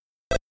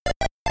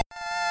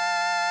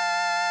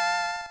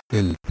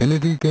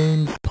Infinity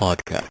Games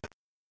Podcast.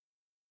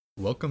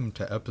 Welcome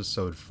to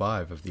episode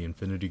 5 of the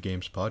Infinity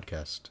Games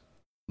Podcast.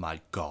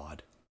 My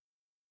God.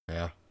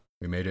 Yeah,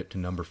 we made it to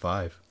number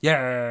 5.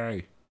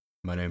 Yay!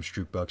 My name's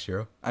Jukebox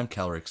Hero. I'm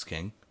Calrix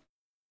King.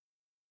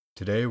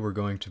 Today we're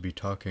going to be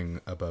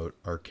talking about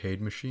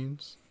arcade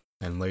machines,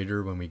 and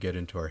later when we get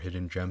into our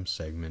Hidden Gem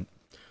segment,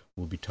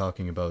 we'll be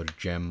talking about a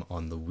gem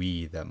on the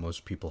Wii that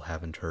most people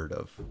haven't heard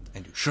of.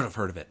 And you should have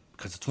heard of it,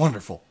 because it's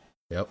wonderful.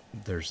 Yep,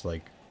 there's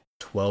like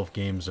 12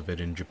 games of it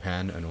in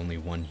Japan and only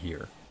one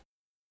here.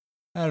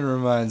 That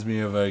reminds me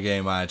of a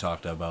game I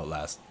talked about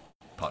last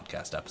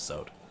podcast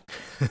episode.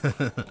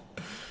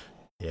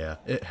 Yeah,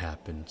 it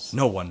happens.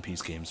 No One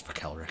Piece games for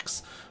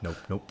Calrix.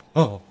 Nope.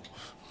 Oh.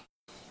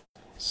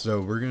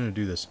 So we're going to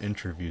do this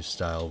interview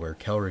style where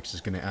Kelrix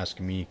is going to ask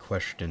me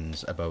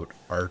questions about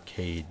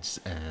arcades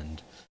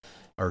and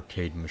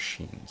arcade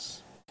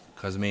machines.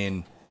 Because, I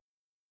mean,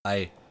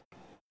 I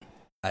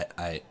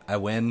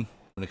win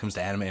when it comes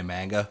to anime and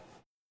manga,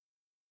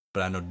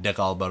 but I know dick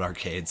all about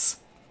arcades.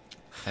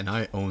 And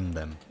I own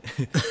them.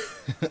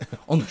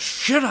 Own the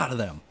shit out of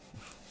them.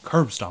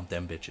 Curb stomp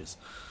them bitches.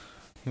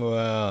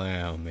 Well,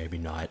 yeah, maybe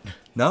not.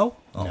 No?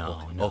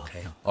 No.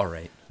 Okay,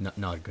 alright.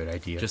 Not a good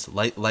idea. Just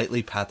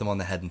lightly pat them on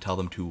the head and tell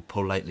them to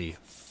politely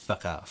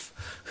fuck off.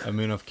 I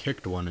mean, I've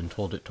kicked one and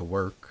told it to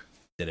work.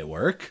 Did it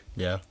work?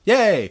 Yeah.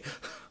 Yay!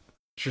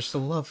 It's just a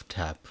love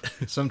tap.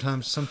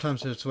 Sometimes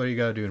that's what you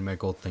gotta do to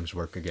make old things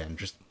work again.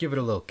 Just give it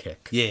a little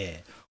kick. Yeah.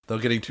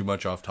 Without getting too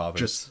much off topic.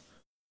 Just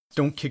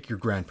don't kick your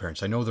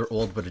grandparents. I know they're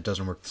old, but it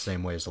doesn't work the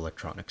same way as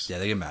electronics. Yeah,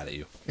 they get mad at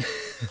you.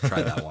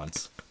 Try that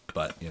once.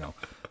 But,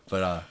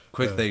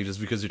 quick thing, just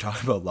because you're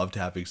talking about love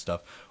tapping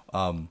stuff,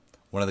 one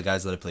of the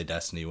guys that I play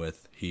Destiny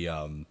with, he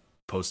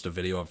posted a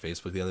video on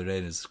Facebook the other day,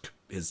 and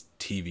his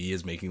TV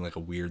is making like a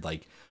weird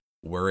like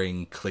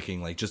whirring,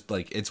 clicking, like just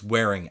like it's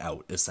wearing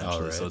out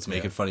essentially. Right, so it's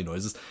making funny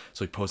noises.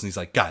 So he posts and he's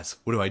like, "Guys,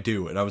 what do I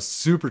do?" And I was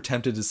super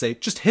tempted to say,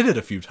 "Just hit it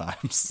a few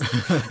times."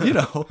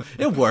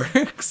 It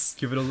works.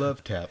 Give it a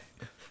love tap.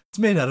 It's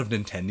made out of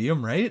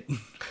Nintendium, right?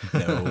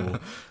 No.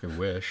 I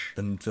wish.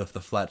 The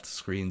flat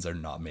screens are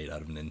not made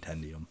out of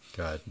Nintendium.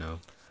 God, no.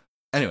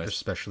 Anyways.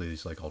 Especially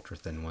these like ultra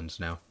thin ones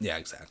now. Yeah,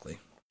 exactly.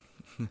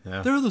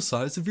 Yeah. They're the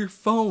size of your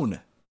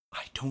phone.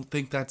 I don't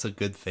think that's a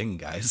good thing,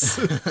 guys.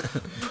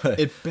 But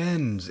It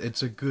bends.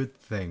 It's a good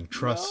thing.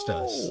 Trust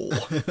us.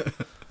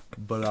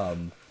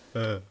 But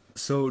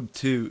so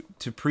to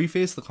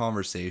preface the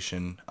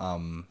conversation,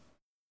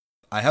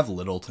 I have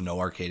little to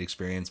no arcade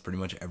experience. Pretty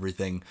much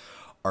everything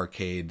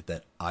arcade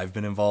that I've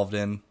been involved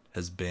in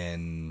has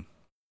been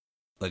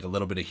like a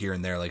little bit of here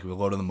and there. Like we'll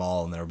go to the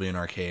mall and there'll be an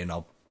arcade,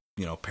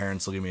 and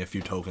parents will give me a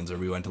few tokens, or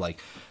we went to like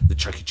the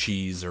Chuck E.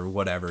 Cheese or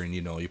whatever, and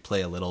you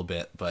play a little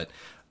bit. But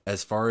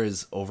as far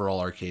as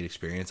overall arcade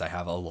experience, I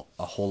have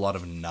a whole lot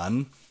of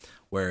none.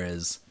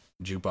 Whereas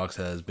Jukebox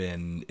has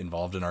been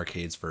involved in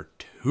arcades for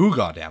too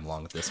goddamn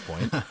long at this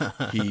point.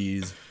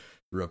 He's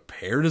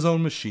repaired his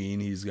own machine.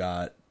 He's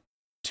got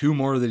 2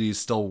 more that he's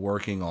still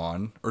working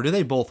on. Or do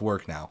they both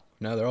work now?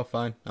 No, they're all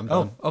fine. I'm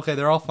done. Oh, okay,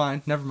 they're all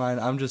fine. Never mind.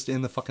 I'm just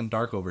in the fucking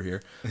dark over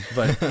here.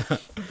 But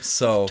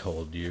so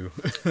Told you.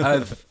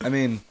 I've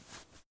been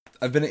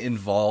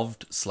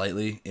involved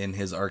slightly in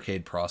his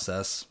arcade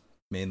process,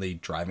 mainly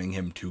driving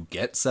him to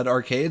get said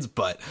arcades,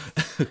 but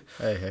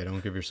Hey,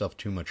 don't give yourself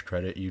too much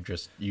credit.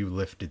 You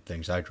lifted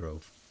things I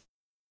drove.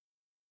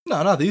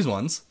 no, not these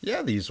ones.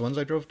 Yeah, these ones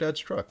I drove Dad's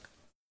truck.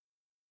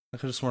 I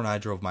could have sworn I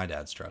drove my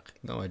dad's truck.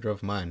 No, I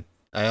drove mine.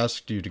 I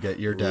asked you to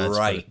get your dad's.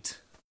 Right.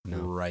 No.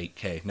 Right.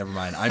 Okay, never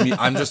mind.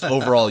 I'm just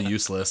overall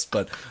useless,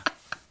 but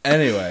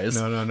anyways.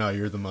 No,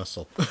 you're the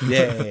muscle.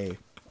 Yay.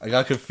 I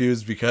got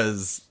confused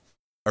because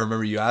I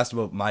remember you asked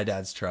about my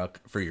dad's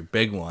truck for your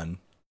big one,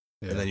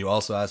 Yeah. and then you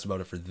also asked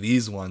about it for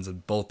these ones,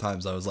 and both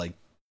times I was like,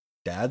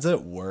 Dad's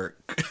at work.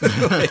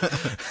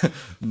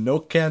 No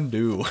can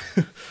do.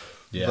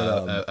 Yeah,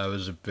 But, I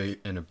was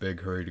in a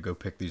big hurry to go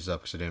pick these up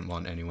because I didn't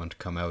want anyone to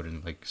come out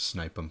and like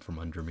snipe them from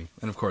under me.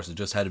 And of course, it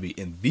just had to be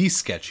in the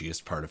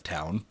sketchiest part of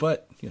town,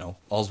 but,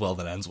 all's well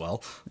that ends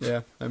well.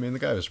 Yeah, I mean the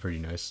guy was pretty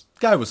nice.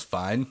 Guy was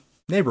fine.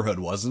 Neighborhood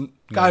wasn't.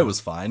 Guy was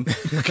fine.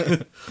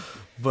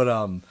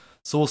 But,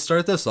 so we'll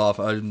start this off.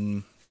 I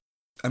mean,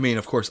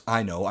 of course,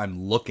 I know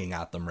I'm looking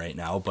at them right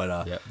now,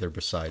 but, Yeah, they're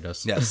beside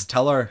us. yes,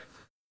 tell our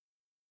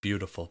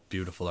beautiful,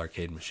 beautiful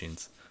arcade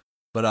machines.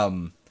 But,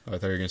 I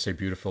thought you were gonna say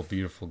beautiful,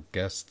 beautiful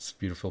guests,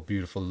 beautiful,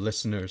 beautiful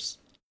listeners.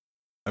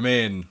 I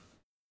mean,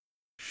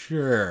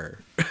 sure.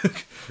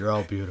 You're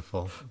all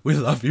beautiful. We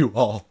love you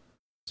all.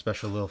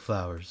 Special little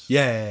flowers.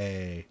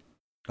 Yay.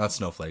 Not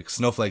snowflakes.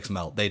 Snowflakes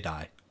melt. They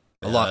die.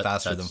 A lot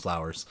faster than that's-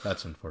 flowers.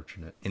 That's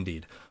unfortunate.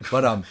 Indeed.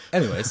 But,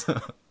 anyways,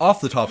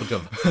 off the topic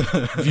of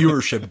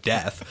viewership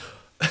death.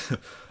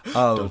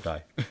 Don't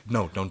die.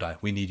 No, don't die.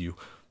 We need you.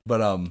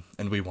 But,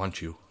 and we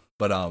want you.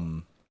 But,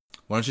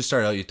 why don't you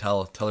start out? You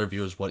tell our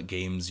viewers what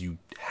games you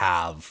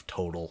have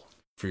total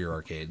for your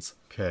arcades.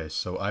 Okay,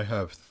 so I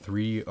have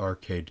 3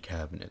 arcade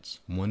cabinets.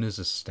 One is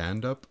a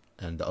stand-up,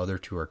 and the other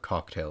 2 are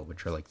cocktail,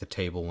 which are like the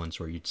table ones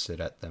where you'd sit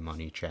at them on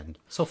each end.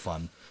 So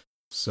fun.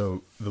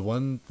 So the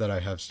one that I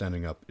have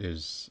standing up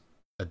is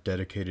a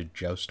dedicated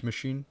joust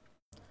machine.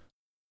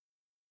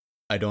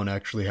 I don't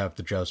actually have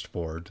the joust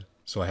board,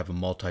 so I have a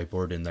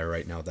multi-board in there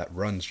right now that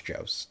runs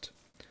joust.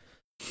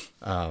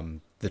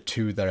 The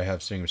two that I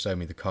have sitting beside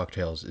me, the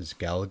cocktails, is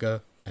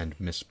Galaga and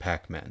Miss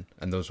Pac-Man,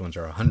 and those ones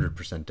are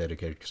 100%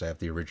 dedicated because I have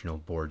the original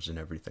boards and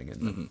everything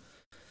in them.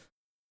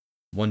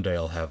 One day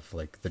I'll have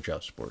like the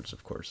joust boards,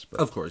 of course. But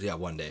Of course, yeah,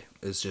 one day.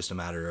 It's just a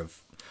matter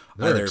of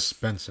they're either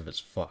expensive as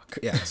fuck.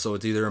 yeah, so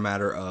it's either a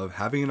matter of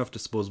having enough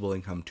disposable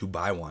income to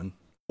buy one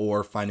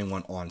or finding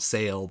one on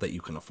sale that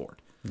you can afford.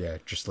 Yeah,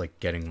 just like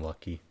getting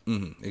lucky.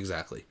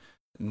 Exactly.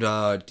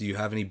 Do you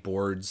have any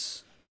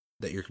boards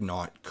that you're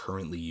not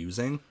currently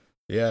using?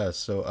 Yeah,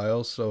 so I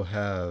also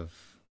have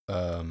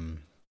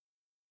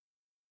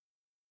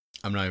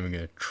I'm not even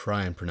going to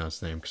try and pronounce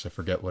the name because I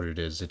forget what it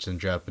is. It's in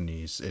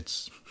Japanese.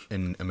 It's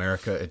in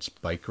America, it's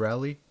Bike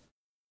Rally.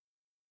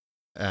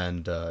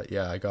 And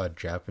yeah, I got a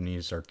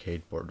Japanese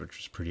arcade board, which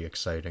was pretty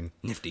exciting.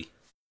 Nifty.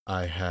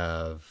 I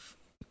have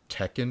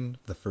Tekken,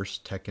 the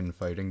first Tekken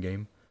fighting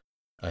game.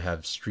 I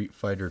have Street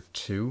Fighter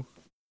 2,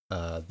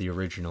 the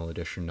original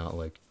edition, not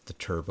like the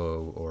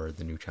Turbo or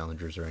the new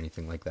Challengers or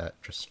anything like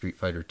that, just Street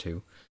Fighter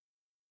 2.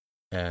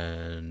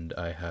 And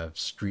I have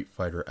Street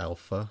Fighter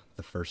Alpha,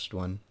 the first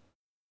one.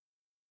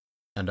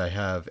 And I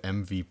have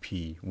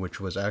MVP,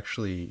 which was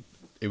actually,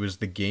 it was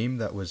the game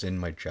that was in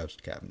my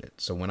joust cabinet.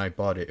 So when I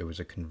bought it, it was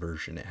a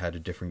conversion. It had a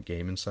different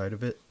game inside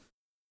of it.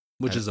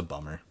 Which is a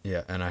bummer.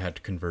 Yeah, and I had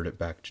to convert it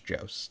back to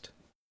joust.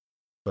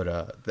 But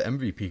the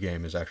MVP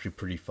game is actually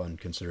pretty fun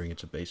considering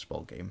it's a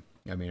baseball game.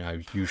 I mean,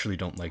 I usually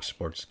don't like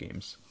sports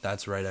games.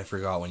 That's right, I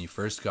forgot. When you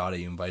first got it,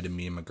 you invited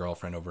me and my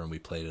girlfriend over and we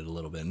played it a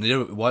little bit. And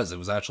it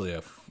was actually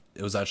a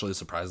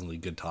surprisingly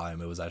good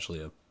time. It was actually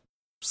a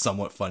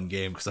somewhat fun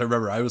game because I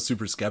remember I was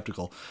super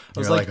skeptical. I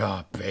was like,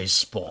 oh,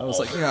 baseball. I was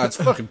like, yeah, it's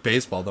fucking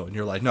baseball though. And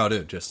you're like, no,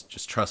 dude,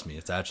 just trust me.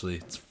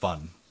 It's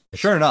fun.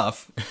 Sure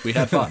enough, we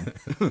had fun.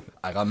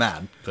 I got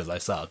mad because I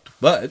sucked,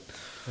 but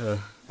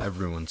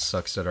everyone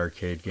sucks at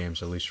arcade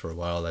games, at least for a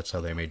while. That's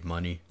how they made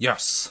money.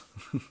 yes.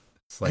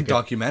 It's like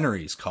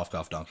documentaries, cough,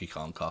 cough, Donkey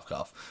Kong, cough,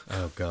 cough.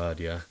 Oh god,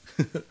 yeah.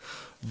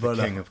 But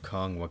King of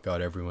Kong, what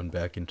got everyone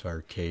back into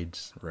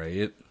arcades.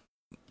 right?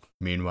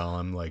 Meanwhile,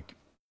 I'm like,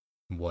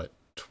 what,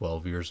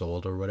 12 years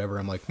old or whatever.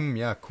 I'm like,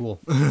 yeah,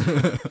 cool.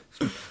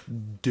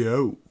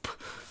 Dope.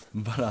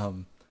 But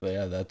But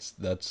yeah,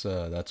 that's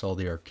all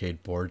the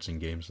arcade boards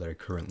and games that I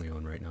currently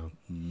own right now.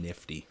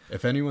 nifty.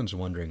 If anyone's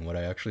wondering, what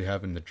I actually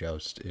have in the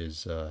joust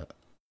is the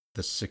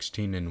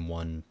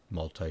 16-in-1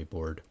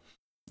 multi-board.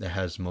 It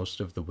has most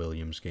of the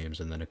Williams games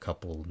and then a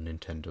couple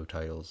Nintendo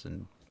titles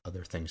and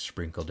other things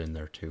sprinkled in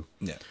there too.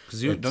 Yeah,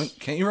 because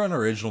can't you run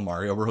original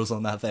Mario Bros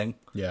on that thing?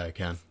 Yeah, I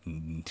can.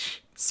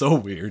 So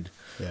weird.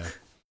 Yeah.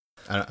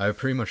 I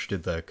pretty much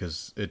did that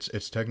because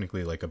it's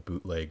technically like a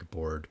bootleg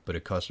board, but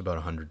it cost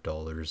about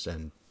 $100,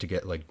 and to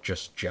get like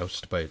just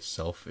Joust by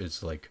itself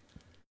is like,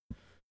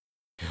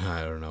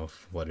 I don't know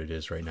what it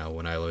is right now.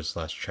 When I was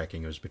last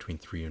checking, it was between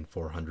 $300 and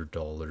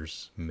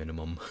 $400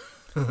 minimum.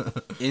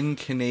 In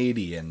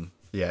Canadian.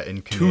 Yeah,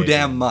 in Canadian. Too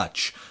damn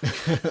much.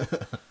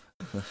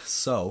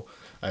 So,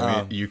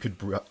 I mean, you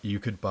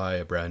could buy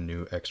a brand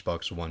new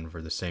Xbox One for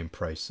the same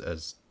price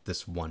as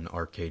this one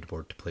arcade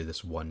board to play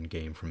this one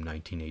game from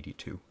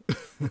 1982.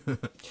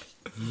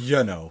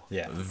 you know,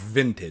 Yeah.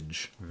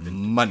 vintage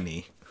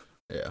money,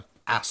 Yeah.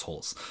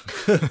 assholes.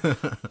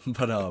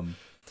 But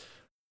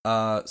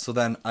so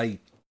then I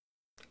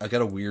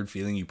got a weird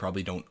feeling you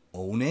probably don't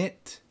own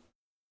it.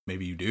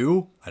 Maybe you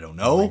do. I don't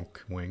know.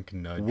 Wink, wink,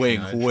 nudge,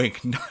 Wink, nudge.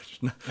 wink, nudge.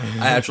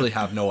 I actually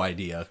have no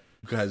idea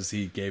because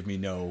he gave me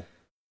no,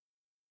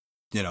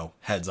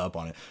 heads up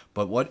on it.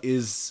 But what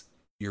is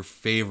your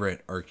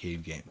favorite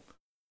arcade game?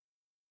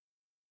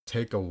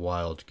 Take a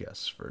wild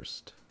guess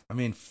first. I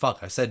mean, fuck,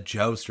 I said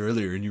Joust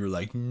earlier and you were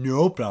like,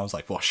 nope. And I was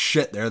like, well,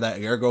 shit,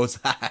 there goes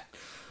that.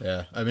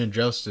 Yeah, I mean,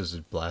 Joust is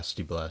a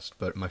blasty blast,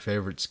 but my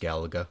favorite's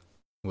Galaga,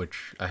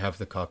 which I have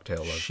the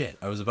cocktail of. Shit,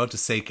 I was about to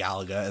say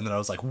Galaga, and then I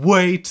was like,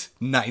 wait,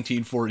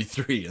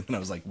 1943. And then I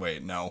was like,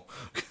 wait, no.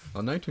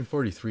 Well,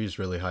 1943 is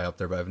really high up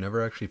there, but I've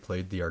never actually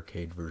played the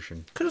arcade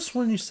version. Could have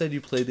sworn you said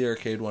you played the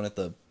arcade one at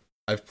the...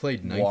 I've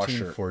played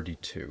Washer.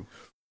 1942.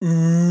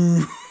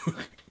 Ooh.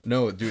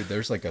 No, dude,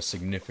 there's like a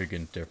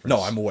significant difference.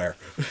 No, I'm aware.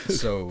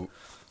 So,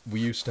 we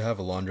used to have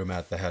a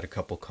laundromat that had a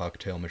couple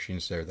cocktail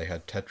machines there. They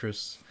had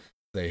Tetris,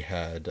 they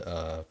had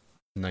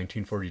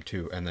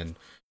 1942, and then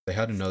they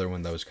had another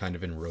one that was kind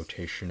of in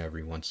rotation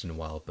every once in a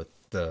while, but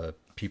the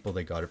people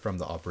they got it from,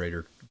 the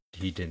operator,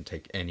 he didn't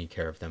take any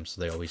care of them,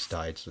 so they always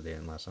died, so they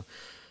didn't last long.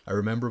 I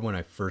remember when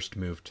I first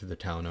moved to the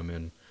town I'm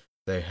in,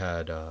 they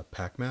had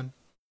Pac-Man.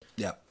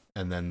 Yep.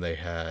 And then they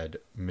had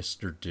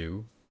Mr.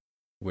 Do,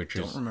 which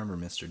Don't remember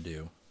Mr.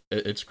 Do.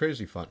 It's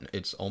crazy fun.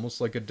 It's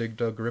almost like a Dig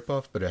Dug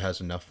ripoff, but it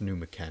has enough new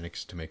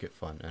mechanics to make it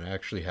fun. And I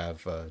actually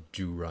have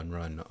Do Run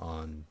Run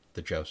on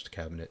the Joust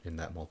cabinet in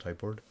that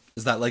multi-board.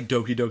 Is that like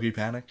Doki Doki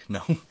Panic?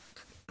 No.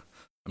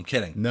 I'm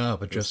kidding. No,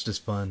 but just as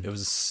fun. It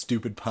was a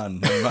stupid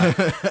pun.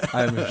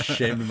 I'm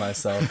ashamed of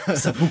myself.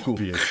 Seppuku.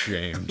 Be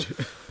ashamed.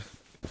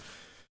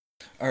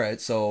 All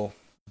right, so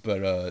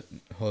But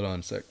hold on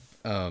a sec.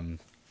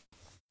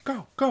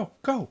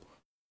 go.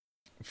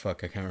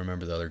 Fuck, I can't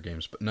remember the other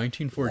games. But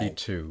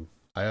 1942.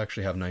 I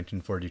actually have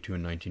 1942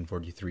 and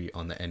 1943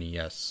 on the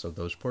NES. So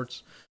those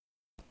ports.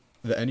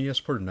 The NES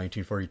port of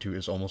 1942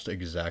 is almost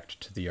exact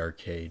to the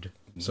arcade.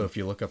 So if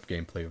you look up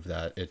gameplay of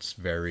that, it's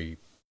very,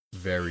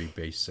 very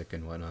basic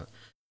and whatnot.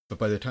 But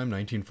by the time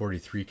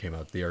 1943 came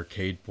out, the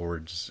arcade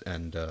boards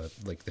and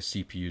like the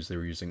CPUs they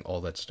were using,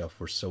 all that stuff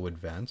were so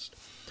advanced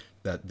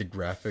that the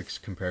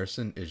graphics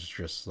comparison is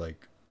just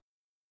like,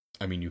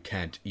 I mean, you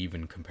can't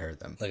even compare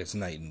them. Like it's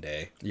night and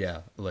day. Yeah,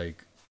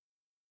 like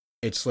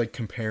it's like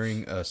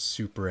comparing a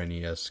Super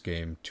NES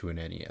game to an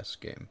NES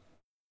game.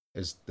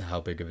 Is how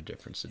big of a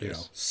difference it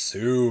is.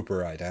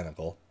 Super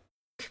identical.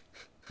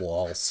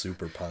 All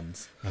super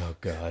puns. Oh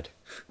God.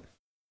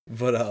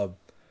 But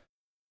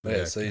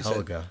Yeah, so you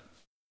Galaga. said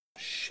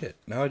shit.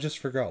 Now I just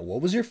forgot. What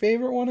was your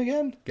favorite one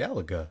again?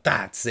 Galaga.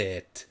 That's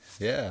it.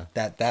 Yeah.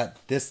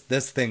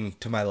 This thing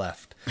to my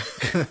left.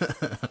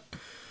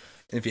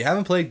 If you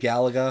haven't played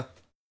Galaga,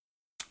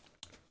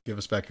 Give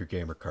us back your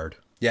gamer card.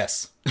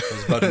 yes, I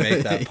was about to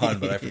make that pun,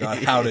 but I forgot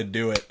how to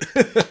do it.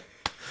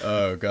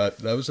 Oh God,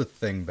 that was a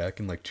thing back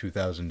in like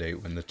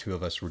 2008 when the two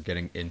of us were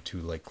getting into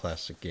like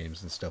classic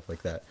games and stuff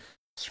like that.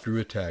 Screw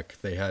Attack,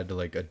 they had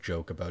like a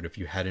joke about if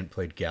you hadn't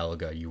played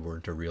Galaga, you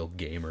weren't a real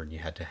gamer and you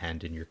had to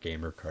hand in your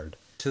gamer card.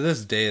 To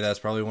this day, that's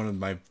probably one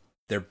of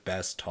their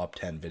best top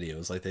 10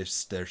 videos. Like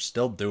they're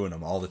still doing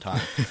them all the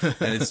time,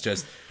 and it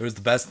was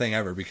the best thing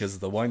ever because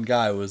the one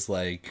guy was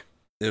like,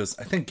 I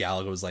think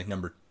Galaga was like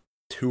number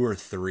 2 or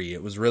 3.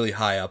 It was really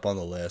high up on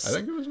the list. I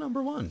think it was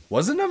number 1.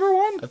 Was it number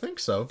 1? I think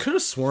so. Could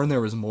have sworn there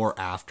was more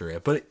after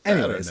it, but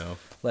anyways, I don't know.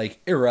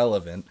 like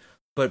irrelevant.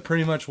 But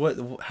pretty much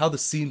how the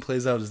scene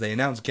plays out is they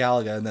announce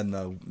Galaga, and then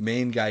the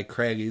main guy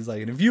Craig, he's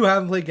like, and if you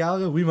haven't played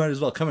Galaga, we might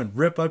as well come and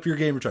rip up your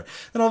gamer card.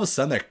 Then all of a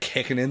sudden they're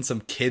kicking in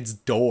some kid's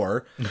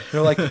door.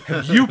 They're like,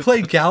 have you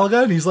played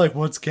Galaga? And he's like,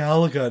 what's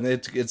Galaga? And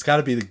it's got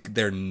to be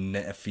their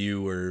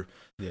nephew or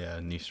Yeah,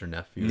 niece or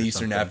nephew.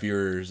 niece or nephew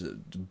or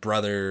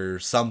brother,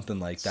 something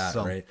like that,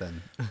 right?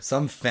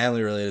 Some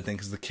family related thing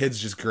because the kid's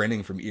just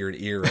grinning from ear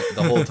to ear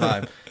the whole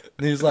time.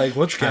 And he's like,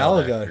 "What's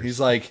Child Galaga?" actors. He's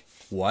like,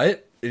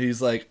 "What?" And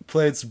he's like,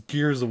 "Played some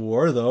Gears of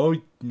War though.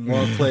 You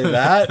want to play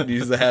that?" And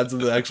he's the hands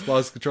of the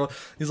Xbox controller.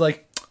 He's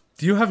like,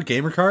 "Do you have a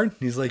gamer card?" And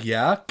he's like,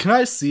 "Yeah." "Can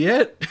I see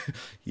it?"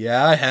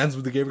 "Yeah." Hands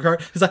with the gamer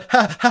card. He's like,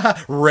 "Ha ha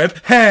ha!"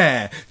 Rip,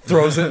 ha!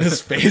 Throws it in his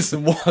face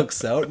and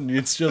walks out. And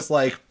it's just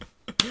like.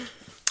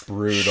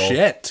 Brutal.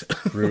 Shit.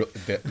 Brutal.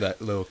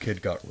 That little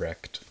kid got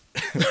wrecked.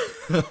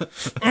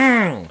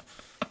 Oh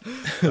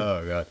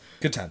God.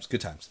 Good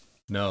times.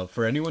 No,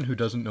 for anyone who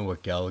doesn't know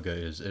what Galaga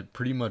is, it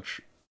pretty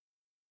much...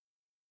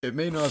 It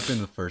may not have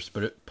been the first,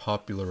 but it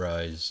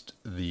popularized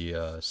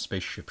the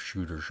spaceship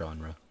shooter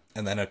genre.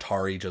 And then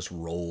Atari just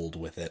rolled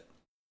with it.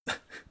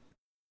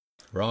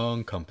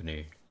 Wrong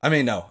company. I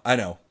mean, no, I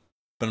know.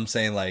 But I'm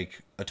saying,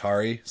 like,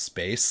 Atari,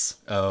 space,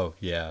 Oh,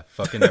 yeah.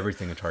 Fucking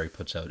everything Atari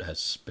puts out has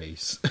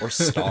space. or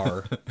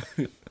star.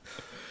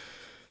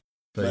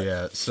 But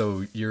yeah,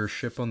 so your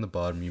ship on the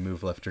bottom, you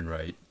move left and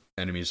right.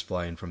 Enemies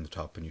fly in from the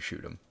top and you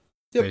shoot them.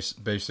 Yep.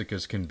 Basic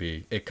as can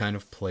be. It kind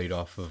of played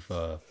off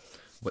of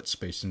what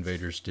Space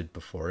Invaders did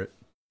before it,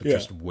 but Yeah.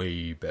 just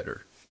way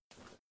better.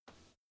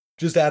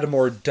 Just added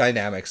more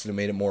dynamics and it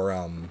made it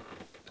more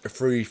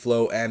free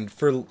flow. And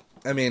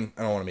I mean,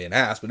 I don't want to be an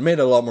ass, but it made it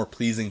a lot more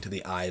pleasing to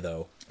the eye,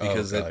 though.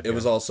 Because God, it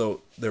was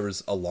also, there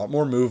was a lot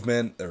more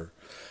movement. There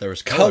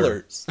was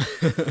colors.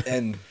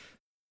 And,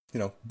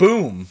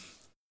 boom.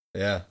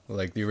 Yeah,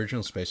 like the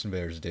original Space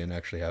Invaders didn't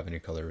actually have any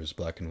color. It was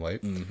black and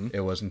white. Mm-hmm. It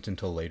wasn't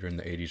until later in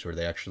the 80s where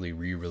they actually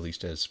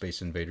re-released it as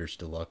Space Invaders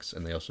Deluxe,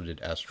 and they also did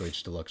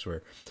Asteroids Deluxe where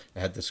it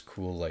had this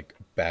cool like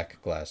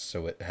back glass,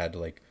 so it had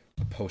like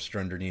a poster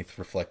underneath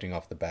reflecting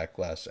off the back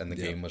glass, and the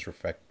game was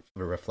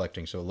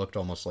reflecting, so it looked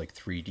almost like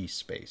 3D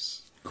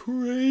space.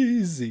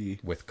 Crazy.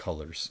 With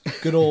colors.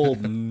 Good old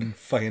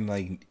fucking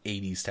like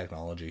 80s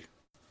technology.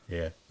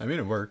 Yeah, I mean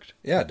it worked.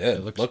 Yeah, it did.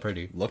 It looks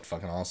pretty. Looked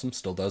fucking awesome.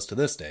 Still does to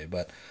this day.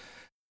 But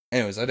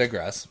anyways, I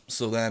digress.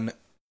 So then,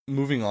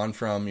 moving on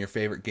from your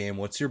favorite game,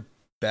 what's your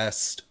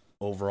best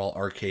overall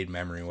arcade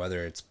memory?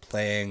 Whether it's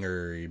playing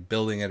or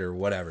building it or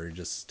whatever.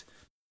 Just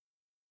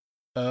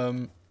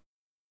Oh,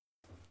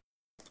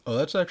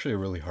 that's actually a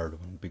really hard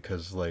one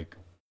because like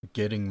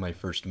getting my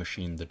first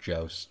machine, the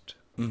Joust,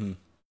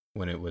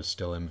 when it was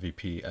still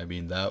MVP, I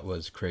mean that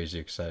was crazy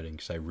exciting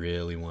because I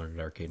really wanted an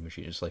arcade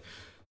machine. It's like,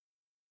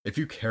 if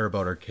you care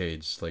about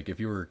arcades, like if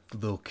you were a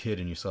little kid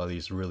and you saw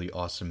these really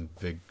awesome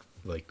big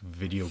like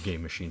video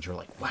game machines, you're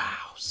like,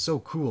 wow, so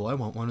cool, I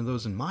want one of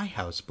those in my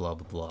house, blah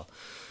blah blah.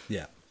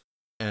 Yeah.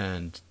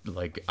 And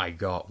like I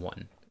got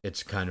one.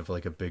 It's kind of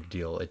like a big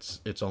deal.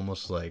 It's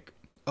almost like,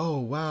 oh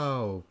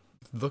wow,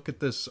 look at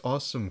this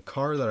awesome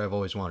car that I've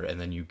always wanted.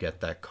 And then you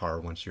get that car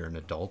once you're an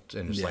adult,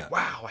 and it's Yeah. like,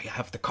 wow, I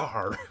have the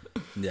car.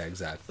 Yeah,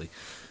 exactly.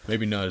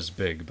 Maybe not as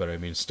big, but I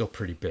mean, still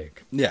pretty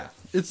big. Yeah,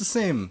 it's the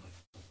same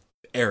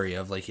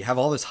area of like you have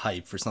all this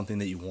hype for something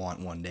that you want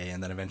one day,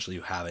 and then eventually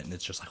you have it, and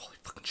it's just like, holy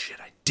fucking shit,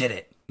 I did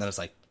it. And then it's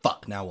like,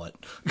 fuck, now what?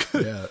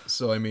 Yeah,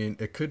 so I mean,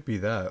 it could be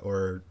that,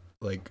 or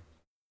like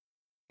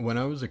when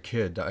I was a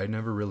kid, I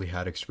never really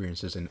had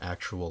experiences in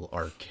actual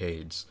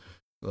arcades.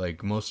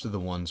 Like most of the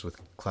ones with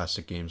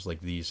classic games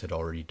like these had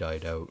already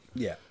died out,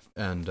 Yeah.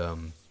 and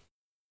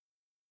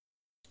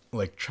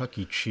like Chuck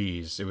E.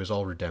 Cheese, it was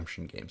all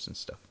redemption games and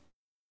stuff.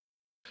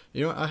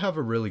 You know, I have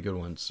a really good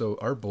one. So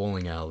our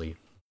bowling alley,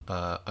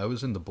 I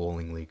was in the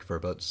bowling league for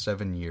about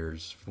 7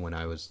 years when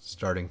I was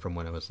starting from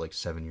when I was like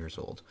 7 years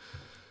old.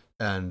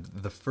 And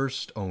the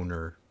first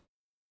owner,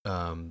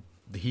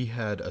 he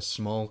had a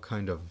small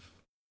kind of,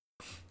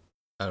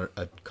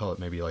 I'd call it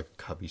maybe like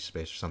cubby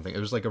space or something. It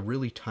was like a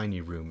really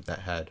tiny room that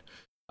had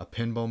a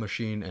pinball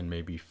machine and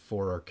maybe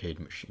 4 arcade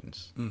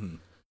machines. Mm-hmm.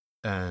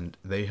 And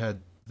they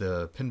had,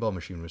 the pinball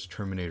machine was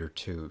Terminator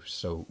 2.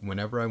 So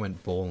whenever I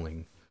went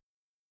bowling,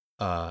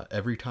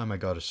 every time I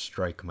got a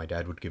strike, my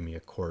dad would give me a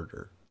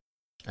quarter.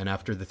 And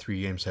after the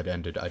 3 games had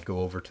ended, I'd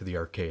go over to the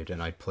arcade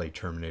and I'd play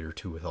Terminator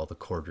 2 with all the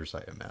quarters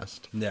I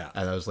amassed. Yeah.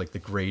 And that was like the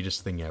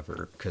greatest thing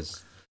ever,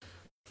 because,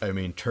 I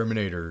mean,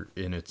 Terminator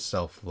in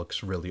itself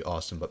looks really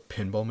awesome, but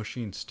pinball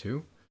machines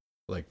too?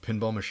 Like,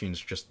 pinball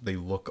machines just, they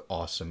look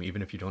awesome.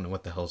 Even if you don't know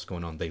what the hell's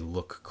going on, they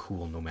look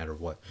cool no matter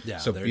what. Yeah,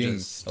 so they're being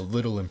just... a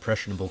little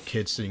impressionable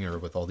kid sitting there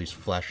with all these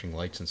flashing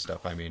lights and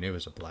stuff, I mean, it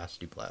was a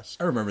blasty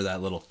blast. I remember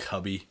that little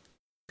cubby.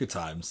 Good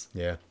times.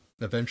 Yeah.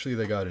 Eventually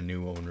they got a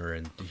new owner,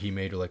 and he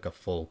made like a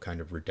full kind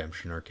of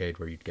redemption arcade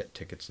where you'd get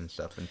tickets and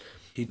stuff. And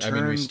I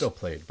mean, we still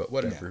played, but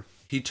whatever. Yeah.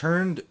 He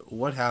turned,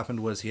 what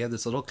happened was he had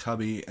this little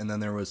cubby, and then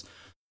there was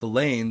the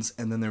lanes,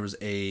 and then there was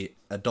a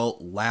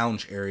adult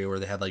lounge area where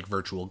they had like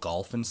virtual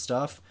golf and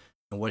stuff.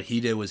 And what he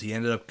did was he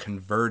ended up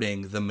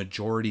converting the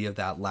majority of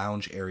that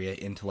lounge area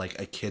into like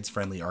a kids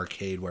friendly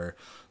arcade where,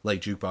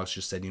 like Jukebox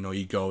just said, you know,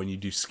 you go and you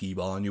do skee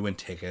ball and you win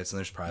tickets and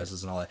there's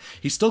prizes and all that.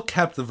 He still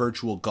kept the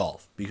virtual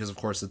golf because of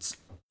course it's...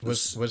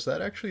 Was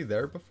that actually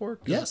there before?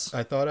 'Cause yes.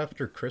 I thought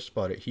after Chris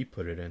bought it, he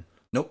put it in.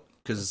 Nope,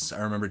 because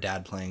I remember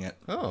Dad playing it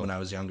when I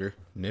was younger.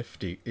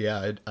 Nifty.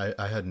 Yeah,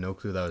 I had no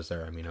clue that was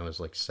there. I mean, I was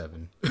like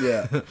 7.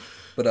 Yeah.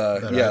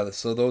 But yeah,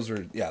 so those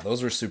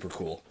were super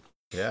cool.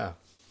 Yeah.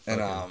 And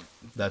okay.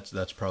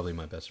 That's probably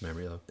my best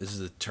memory though. This is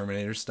the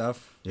Terminator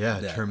stuff. Yeah,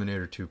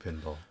 Terminator 2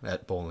 pinball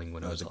at bowling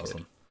when I was a awesome.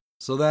 kid.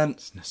 So then,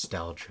 it's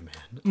nostalgia,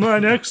 man. My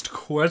next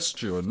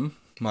question,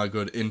 my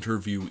good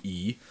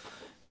interviewee,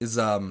 is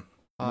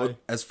hi.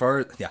 As far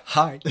as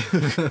hi,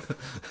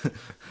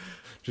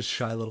 just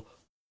shy little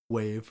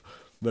wave.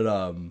 But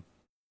I'm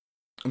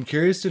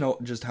curious to know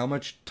just how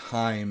much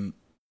time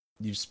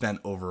you've spent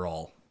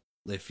overall.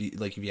 If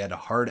you had a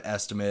hard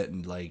estimate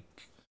and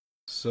like.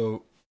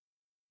 So,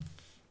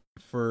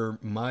 for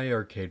my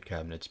arcade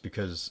cabinets,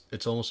 because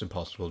it's almost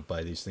impossible to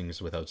buy these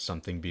things without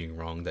something being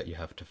wrong that you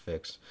have to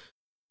fix.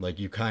 Like,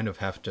 you kind of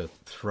have to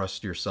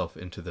thrust yourself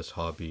into this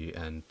hobby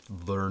and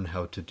learn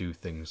how to do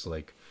things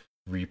like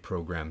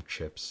reprogram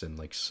chips and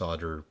like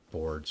solder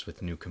boards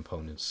with new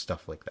components,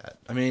 stuff like that.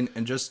 I mean,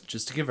 and just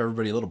to give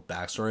everybody a little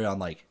backstory on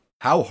like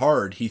how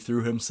hard he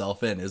threw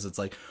himself in is, it's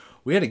like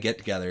we had a get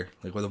together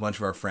like with a bunch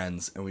of our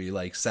friends and we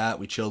like sat,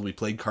 we chilled, we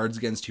played Cards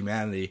Against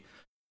Humanity,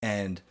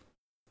 and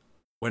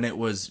when it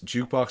was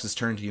Jukebox's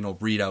turn to, you know,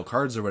 read out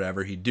cards or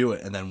whatever, he'd do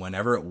it. And then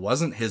whenever it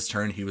wasn't his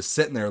turn, he was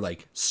sitting there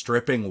like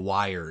stripping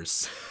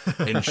wires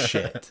and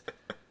shit.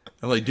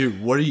 I'm like, dude,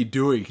 what are you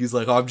doing? He's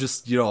like, oh, I'm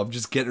just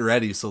getting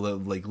ready so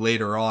that like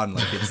later on,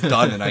 like it's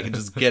done and I can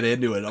just get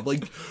into it. I'm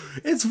like,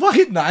 it's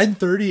fucking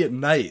 9:30 at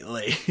night.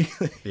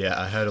 Like,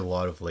 yeah, I had a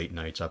lot of late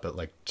nights up at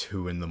like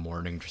 2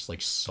 a.m, just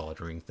like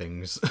soldering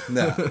things.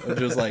 Nah, I'm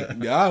just like,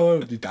 yeah,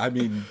 well, I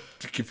mean,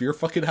 if you're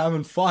fucking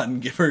having fun,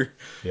 give her,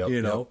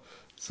 you know. Yep.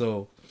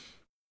 So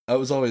that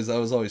was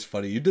always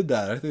funny. You did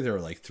that. I think there were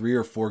like 3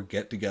 or 4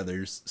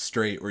 get-togethers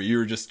straight where you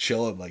were just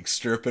chilling, like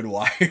stripping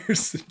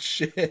wires and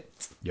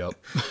shit. Yep.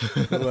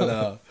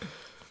 But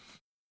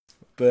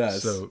yeah,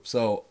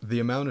 so the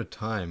amount of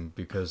time,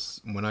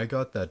 because when I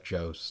got that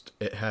Joust,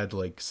 it had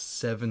like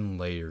 7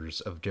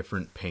 layers of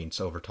different paints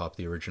over top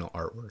the original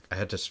artwork. I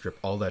had to strip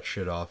all that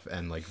shit off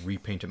and like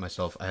repaint it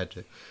myself.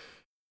 And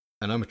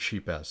I'm a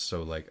cheap ass,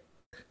 so like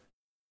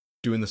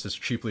doing this as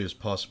cheaply as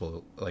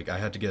possible, like I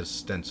had to get a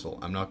stencil.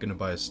 I'm not gonna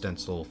buy a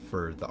stencil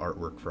for the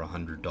artwork for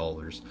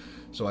 $100,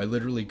 so I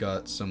literally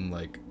got some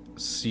like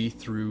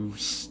see-through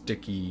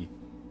sticky,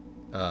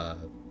 like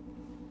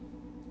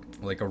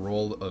a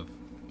roll of,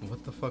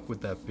 what the fuck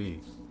would that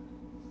be?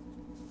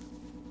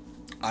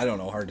 I don't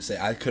know, hard to say.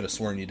 I could have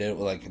sworn you did it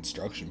with like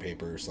construction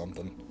paper or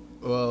something.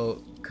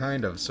 Well,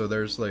 kind of. So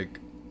there's like,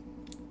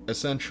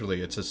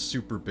 essentially it's a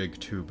super big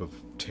tube of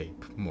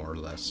tape, more or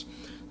less.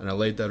 And I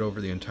laid that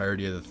over the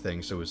entirety of the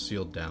thing so it was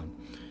sealed down.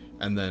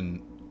 And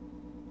then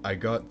I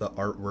got the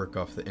artwork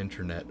off the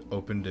internet,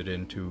 opened it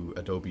into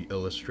Adobe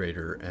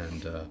Illustrator,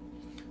 and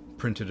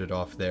printed it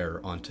off there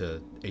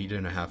onto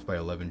 8.5 by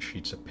 11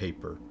 sheets of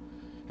paper.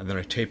 And then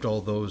I taped all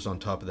those on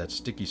top of that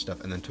sticky stuff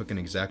and then took an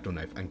X-Acto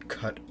knife and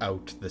cut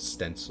out the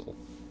stencil.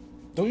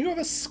 Don't you have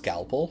a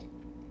scalpel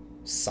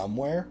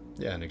somewhere?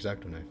 Yeah, an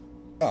X-Acto knife.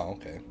 Oh,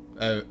 okay.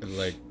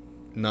 Like,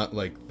 not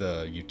like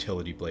the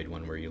utility blade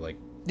one where you like...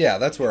 Yeah,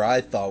 that's where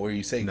I thought, where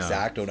you say No.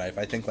 X-Acto knife.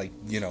 I think, like,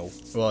 you know...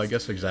 Well, I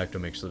guess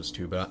X-Acto makes those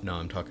too, but no,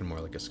 I'm talking more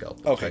like a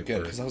scalpel. Okay, type good,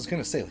 where- because I was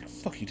going to say, like,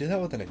 fuck, you did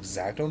that with an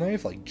X-Acto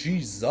knife? Like,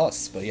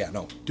 Jesus. But yeah,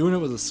 no. Doing it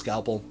with a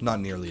scalpel,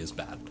 not nearly as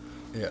bad.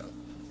 Yeah,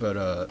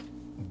 but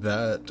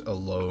that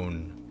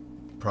alone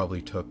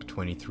probably took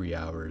 23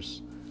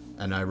 hours.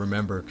 And I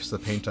remember, because the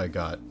paint I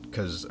got,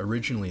 because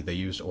originally they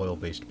used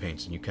oil-based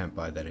paints, and you can't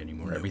buy that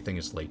anymore. No. Everything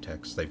is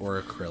latex. They've,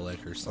 Or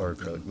acrylic or or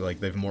something. like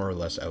they've more or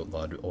less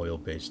outlawed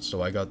oil-based.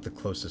 So I got the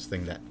closest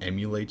thing that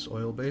emulates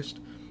oil-based,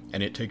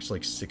 and it takes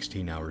like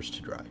 16 hours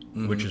to dry,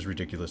 which is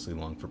ridiculously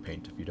long for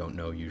paint. If you don't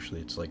know,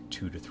 usually it's like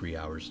 2 to 3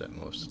 hours at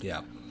most.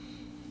 Yeah.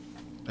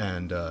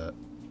 And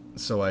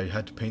so I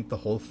had to paint the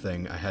whole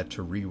thing. I had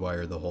to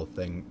rewire the whole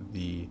thing.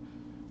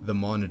 The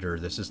monitor,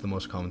 this is the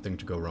most common thing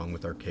to go wrong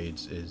with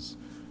arcades, is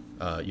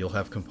you'll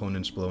have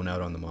components blown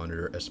out on the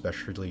monitor,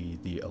 especially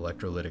the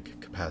electrolytic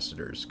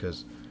capacitors,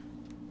 because,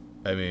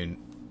 I mean,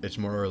 it's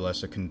more or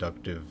less a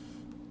conductive,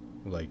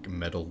 like,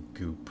 metal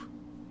goop,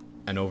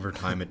 and over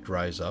time it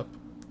dries up.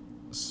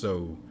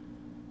 So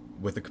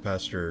with a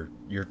capacitor,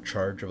 your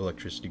charge of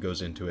electricity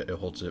goes into it, it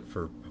holds it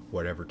for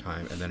whatever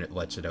time, and then it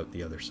lets it out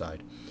the other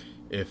side.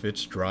 If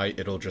it's dry,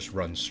 it'll just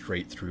run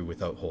straight through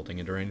without holding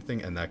it or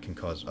anything, and that can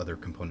cause other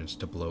components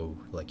to blow,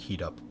 like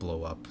heat up,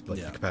 blow up. Like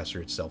Yeah. the capacitor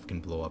itself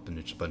can blow up, and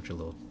it's a bunch of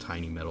little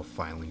tiny metal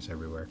filings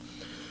everywhere.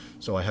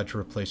 So I had to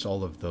replace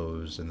all of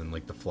those, and then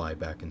like the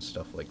flyback and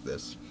stuff like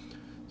this.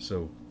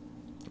 So,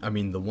 I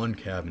mean, the one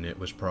cabinet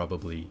was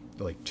probably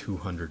like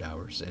 200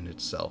 hours in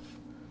itself.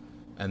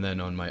 And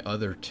then on my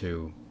other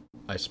two,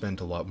 I spent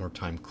a lot more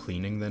time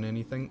cleaning than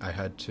anything. I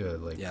had to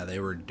like... Yeah, they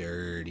were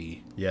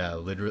dirty. Yeah,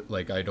 literally,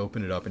 like, I'd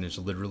open it up and it's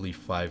literally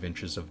 5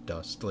 inches of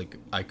dust. Like,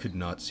 I could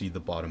not see the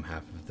bottom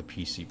half of the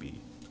PCB.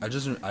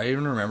 I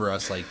even remember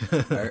us, like,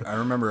 I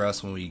remember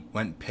us when we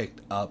went and picked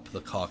up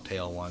the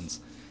cocktail ones,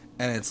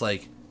 and it's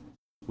like,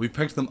 we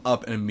picked them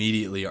up and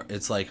immediately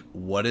it's like,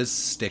 what is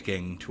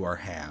sticking to our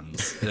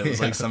hands? And it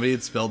was like somebody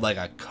had spilled like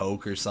a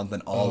Coke or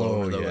something all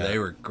over them. yeah. They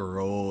were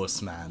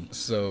gross, man.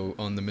 So,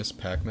 on the Miss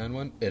Pac-Man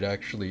one, it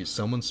actually,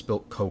 someone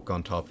spilt Coke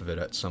on top of it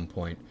at some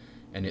point,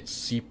 and it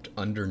seeped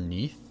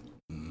underneath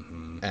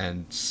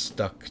and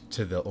stuck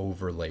to the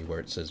overlay where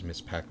it says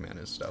Miss Pac-Man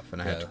and stuff,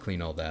 and I had to Yeah.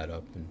 clean all that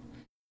up, and...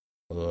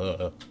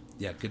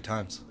 Yeah, good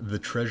times. The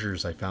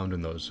treasures I found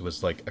in those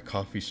was like a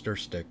coffee stir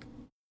stick,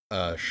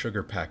 a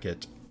sugar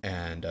packet,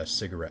 and a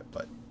cigarette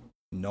butt.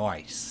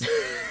 Nice.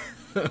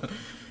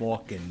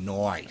 Fucking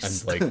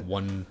nice. And like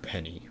 1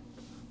 penny.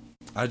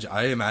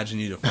 I imagine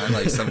you to find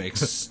like some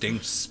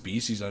extinct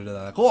species under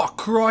that. Like, oh,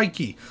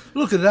 crikey!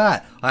 Look at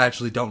that! I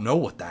actually don't know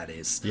what that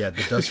is. Yeah,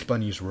 the dust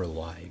bunnies were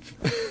alive.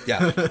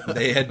 Yeah,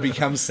 they had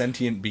become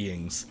sentient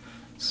beings.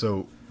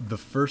 So the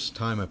first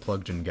time I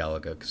plugged in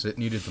Galaga, because it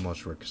needed the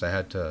most work, because I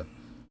had to...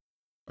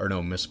 Or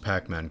no, Miss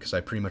Pac-Man, because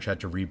I pretty much had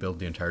to rebuild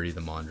the entirety of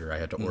the monitor. I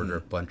had to order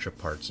a bunch of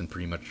parts and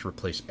pretty much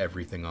replace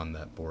everything on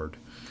that board.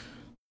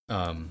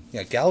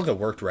 Yeah, Galaga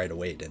worked right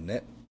away, didn't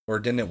it? Or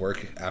didn't it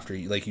work after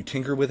you, like, you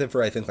tinker with it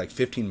for, I think, like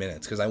 15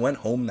 minutes? Because I went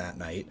home that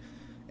night,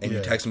 and you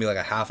Yeah. texted me like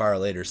a half hour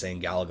later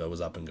saying Galaga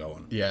was up and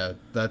going. Yeah,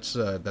 that's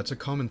a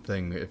common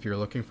thing. If you're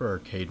looking for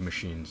arcade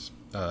machines,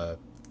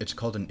 it's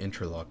called an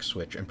interlock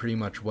switch, and pretty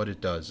much what it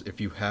does,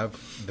 if you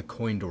have the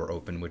coin door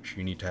open, which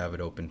you need to have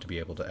it open to be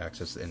able to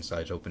access the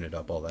insides, open it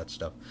up, all that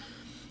stuff,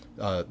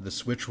 the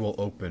switch will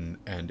open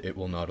and it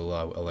will not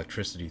allow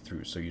electricity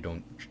through, so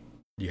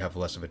you have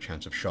less of a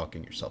chance of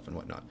shocking yourself and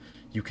whatnot.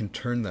 You can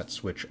turn that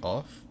switch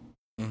off,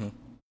 and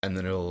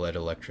then it'll let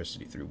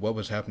electricity through. What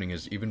was happening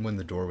is, even when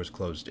the door was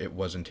closed, it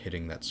wasn't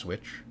hitting that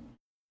switch,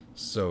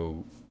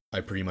 so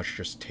I pretty much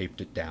just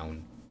taped it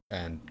down,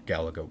 and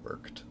Galaga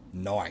worked.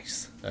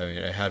 Nice. I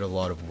mean, I had a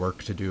lot of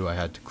work to do. I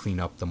had to clean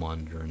up the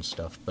monitor and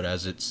stuff, but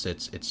as it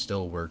sits, it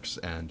still works,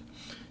 and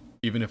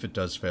even if it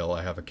does fail,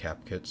 I have a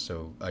cap kit,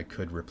 so I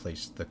could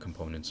replace the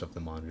components of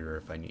the monitor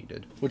if I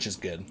needed. Which is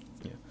good.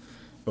 Yeah.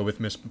 But with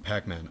Miss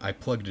Pac-Man, I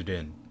plugged it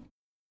in.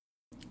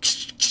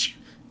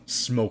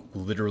 Smoke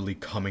literally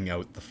coming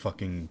out the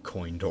fucking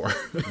coin door.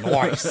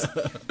 Nice.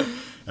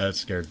 That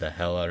scared the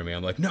hell out of me.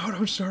 I'm like, no,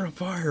 don't start a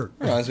fire.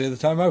 Reminds me of the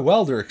time my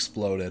welder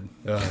exploded.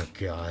 Oh,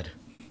 God.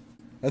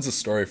 That's a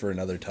story for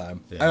another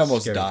time. Yeah, I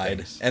almost scary died.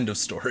 things. End of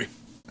story.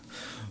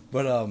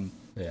 But,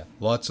 Yeah,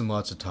 lots and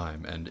lots of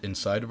time. And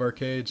inside of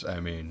arcades,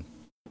 I mean,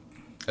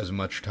 as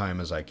much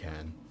time as I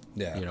can.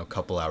 yeah. You know, a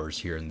couple hours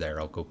here and there,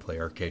 I'll go play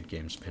arcade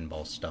games,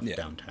 pinball stuff Yeah.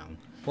 downtown.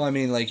 Well, I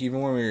mean, like,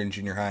 even when we were in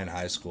junior high and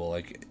high school,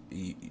 like,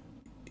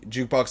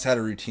 Jukebox had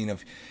a routine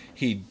of,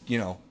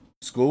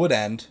 school would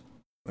end,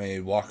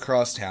 we'd walk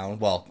across town,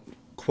 well,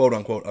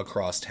 quote-unquote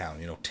across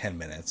town, 10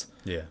 minutes,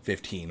 Yeah.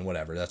 15,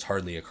 whatever, that's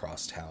hardly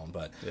across town,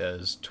 but, Yeah,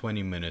 it's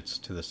 20 minutes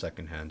to the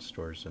secondhand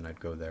stores, and I'd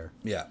go there.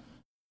 yeah.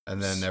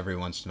 And then every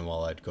once in a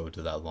while, I'd go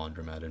to that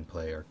laundromat and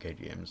play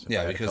arcade games.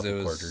 Yeah, because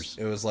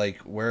it was like,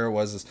 where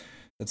was this?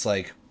 It's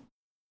like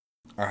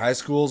our high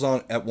school's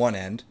on at one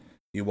end.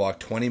 You walk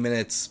 20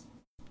 minutes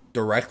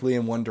directly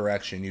in one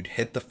direction. You'd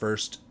hit the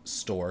first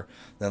store.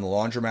 Then the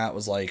laundromat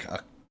was like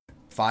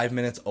 5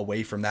 minutes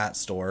away from that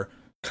store,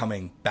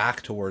 coming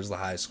back towards the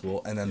high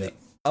school. And then the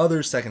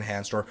other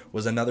secondhand store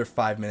was another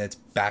 5 minutes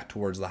back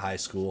towards the high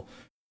school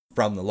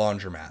from the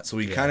laundromat. So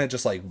we kind of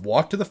just like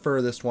walked to the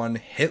furthest one,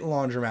 hit the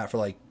laundromat for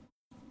like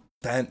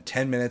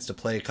 10 minutes to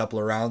play a couple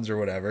of rounds or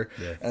whatever,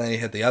 and then you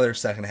hit the other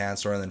secondhand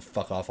store and then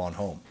fuck off on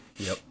home.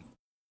 Yep.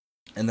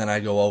 And then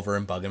I'd go over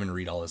and bug him and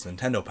read all his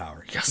Nintendo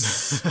Power.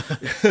 Yes!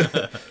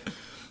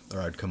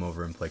 Or I'd come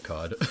over and play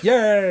COD.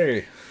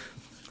 Yay!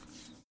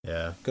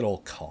 Yeah. Good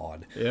old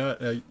COD.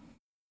 Yeah,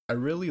 I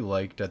really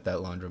liked at that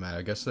laundromat,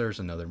 I guess there's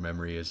another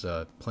memory, is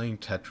playing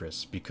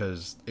Tetris,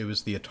 because it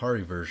was the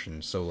Atari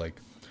version, so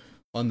like,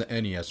 on the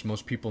NES,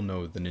 most people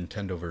know the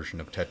Nintendo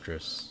version of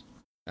Tetris,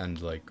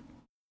 and like,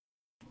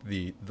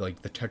 the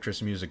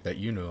Tetris music that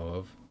you know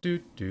of,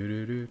 do do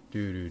do do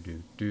do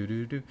do do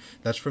do do,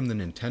 that's from the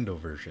Nintendo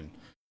version.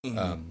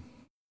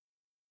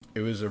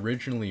 It was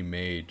originally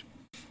made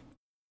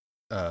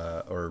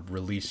or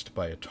released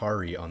by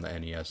Atari on the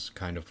NES,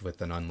 kind of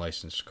with an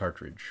unlicensed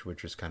cartridge,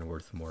 which is kind of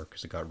worth more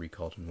because it got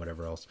recalled and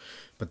whatever else.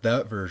 But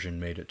that version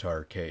made it to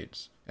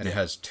arcades, and it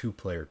has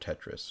 2-player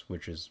Tetris,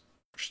 which is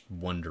just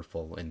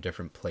wonderful in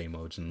different play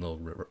modes and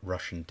little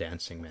Russian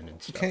dancing men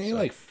and stuff. Can you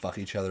like fuck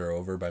each other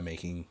over by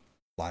making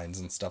lines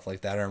and stuff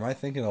like that, or am I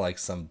thinking of like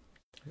some...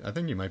 I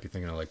think you might be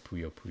thinking of like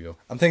Puyo Puyo.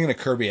 I'm thinking of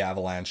Kirby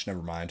Avalanche,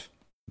 never mind.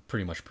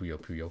 Pretty much Puyo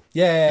Puyo.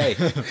 Yay!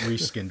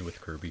 Reskinned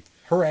with Kirby.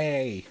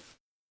 Hooray!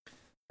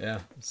 Yeah,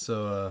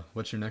 so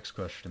what's your next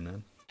question,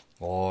 man?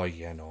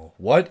 Oh,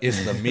 what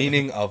is the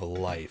meaning of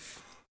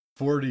life?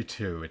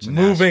 42. It's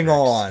moving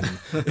on.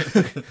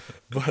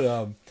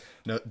 But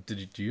no,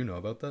 do you know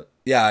about that?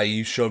 Yeah,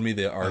 you showed me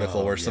the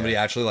article where somebody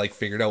actually like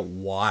figured out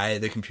why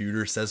the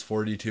computer says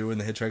 42 in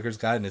the Hitchhiker's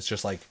Guide, and it's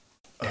just like,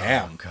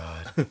 damn. Oh,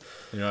 God.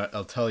 You know what?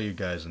 I'll tell you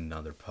guys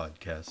another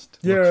podcast.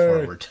 Yay. Look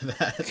forward to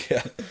that.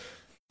 Yeah.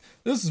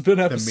 This has been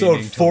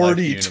episode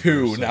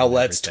 42. Now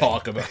let's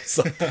talk about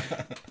something.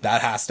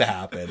 That has to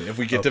happen. If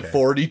we get to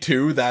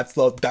 42, that's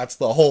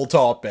the whole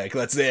topic.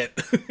 That's it.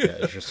 Yeah,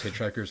 it's just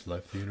Hitchhiker's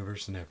Life, the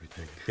Universe, and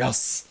everything.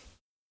 Yes.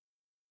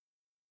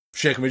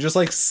 Shit, can we just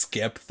like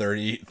skip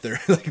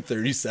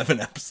 37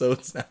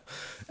 episodes now?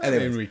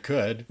 Anyways, I mean, we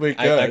could.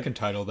 I can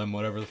title them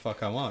whatever the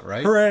fuck I want,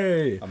 right?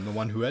 Hooray! I'm the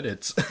one who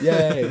edits.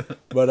 Yay!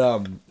 But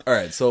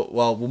alright, so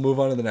we'll move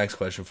on to the next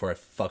question before I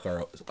fuck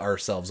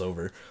ourselves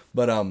over.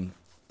 But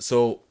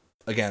so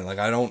again, like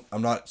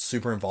I'm not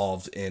super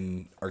involved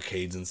in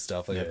arcades and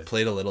stuff. Like I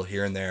played a little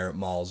here and there at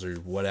malls or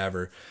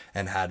whatever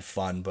and had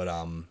fun, but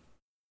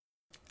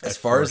as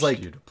far as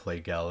like you to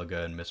play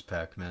Galaga and Miss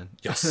Pac-Man.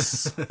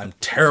 Yes. I'm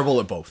terrible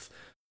at both.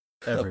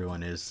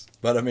 Everyone is.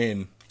 But I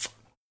mean,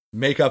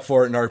 make up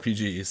for it in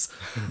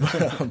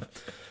RPGs.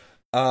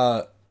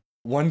 But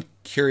one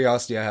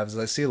curiosity I have is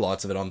I see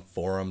lots of it on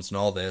forums and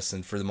all this,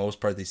 and for the most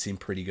part they seem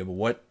pretty good. But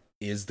what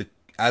is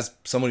as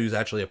someone who's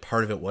actually a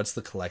part of it, what's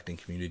the collecting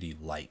community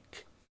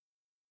like?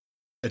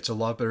 It's a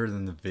lot better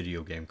than the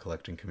video game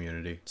collecting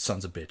community.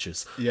 Sons of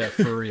bitches. Yeah,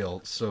 for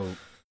real. So,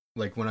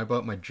 like, when I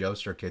bought my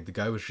Joust arcade, the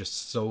guy was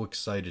just so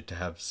excited to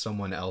have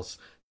someone else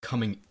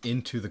coming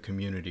into the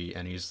community,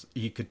 and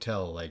he could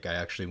tell, like, I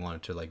actually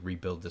wanted to, like,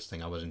 rebuild this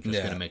thing. I wasn't just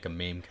going to make a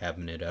MAME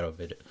cabinet out of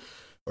it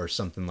or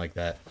something like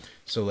that.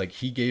 So, like,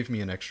 he gave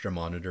me an extra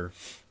monitor.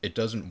 It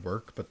doesn't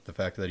work, but the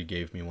fact that he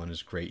gave me one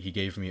is great. He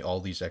gave me all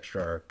these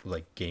extra,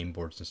 like, game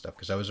boards and stuff,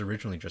 because I was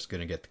originally just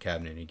going to get the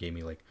cabinet, and he gave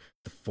me, like,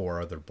 the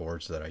 4 other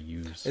boards that I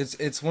use.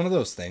 It's one of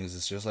those things.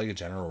 It's just, like, a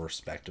general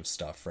respect of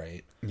stuff,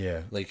 right?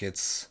 Yeah. Like,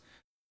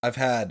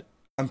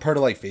 I'm part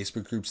of, like,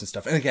 Facebook groups and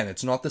stuff, and again,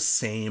 it's not the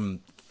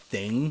same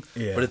thing,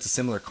 but it's a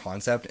similar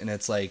concept, and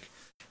it's, like,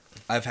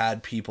 I've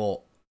had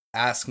people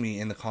ask me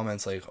in the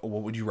comments, like, oh,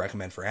 what would you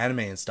recommend for anime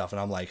and stuff, and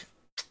I'm like,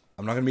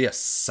 I'm not gonna be a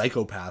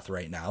psychopath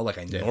right now like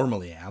I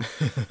normally am,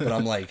 but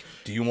I'm like,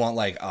 do you want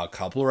like a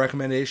couple of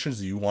recommendations?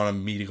 Do you want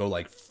me to go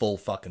like full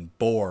fucking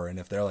bore? And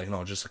if they're like,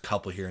 no, just a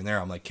couple here and there,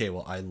 I'm like, okay,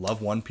 well, I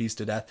love One Piece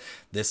to death.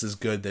 This is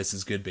good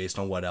based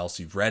on what else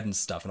you've read and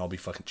stuff, and I'll be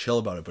fucking chill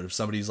about it. But if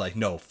somebody's like,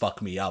 no,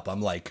 fuck me up,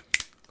 I'm like,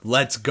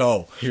 let's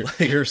go.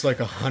 Here's like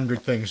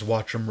 100 things.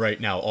 Watch them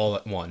right now, all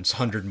at once.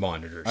 100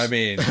 monitors. I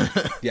mean,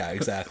 yeah,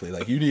 exactly.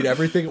 Like, you need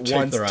everything at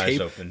once.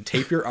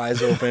 Tape your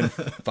eyes open.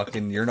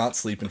 Fucking, you're not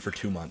sleeping for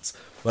 2 months.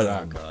 But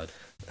oh god.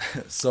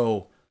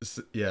 So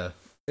yeah,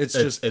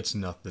 it's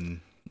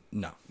nothing.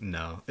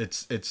 No,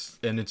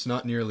 it's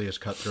not nearly as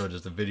cutthroat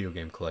as the video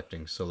game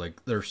collecting. So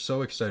like, they're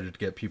so excited to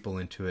get people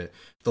into it.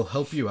 They'll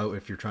help you out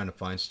if you're trying to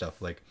find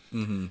stuff. Like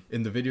in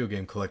the video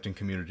game collecting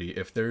community,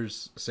 if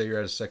there's, say you're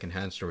at a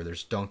secondhand store,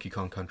 there's Donkey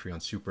Kong Country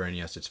on Super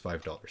NES, it's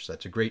 $5.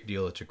 That's a great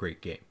deal. It's a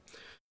great game.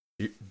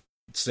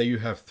 Say you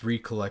have 3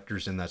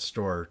 collectors in that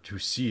store to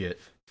see it.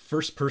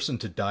 First person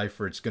to die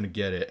for it's going to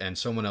get it, and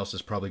someone else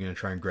is probably going to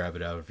try and grab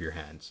it out of your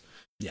hands.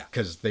 Yeah.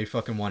 Because they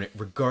fucking want it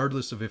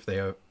regardless of if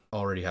they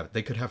already have it.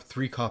 They could have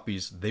 3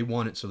 copies. They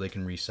want it so they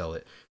can resell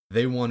it.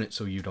 They want it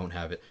so you don't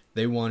have it.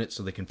 They want it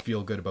so they can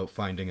feel good about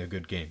finding a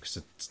good game, because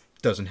it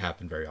doesn't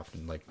happen very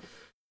often. Like,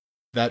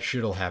 that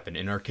shit'll happen.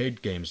 In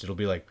arcade games, it'll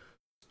be like,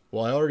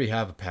 well, I already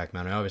have a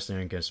Pac-Man. I obviously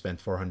ain't going to spend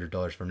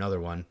 $400 for another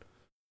one.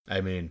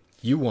 I mean,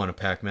 you want a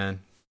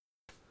Pac-Man.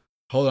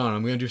 Hold on,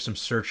 I'm going to do some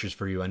searches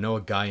for you. I know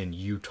a guy in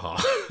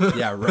Utah.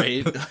 Yeah,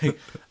 right? Like,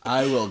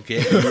 I will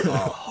get you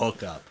a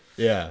hookup.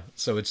 Yeah,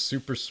 so it's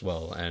super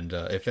swell, and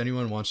if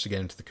anyone wants to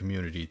get into the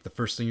community, the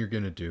first thing you're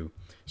going to do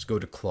is go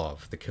to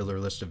KLOV, the Killer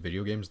List of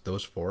Video Games.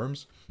 Those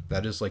forums,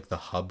 that is like the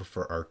hub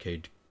for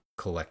arcade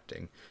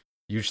collecting.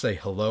 You say,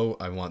 hello,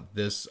 I want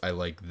this, I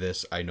like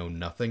this, I know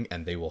nothing,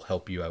 and they will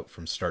help you out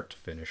from start to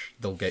finish.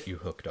 They'll get you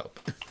hooked up.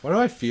 Why do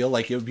I feel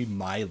like it would be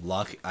my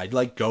luck? I'd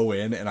like go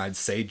in and I'd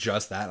say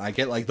just that, and I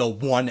get like the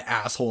one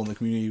asshole in the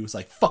community who's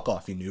like, fuck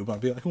off, you noob.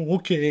 I'd be like, oh,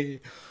 okay.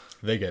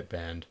 They get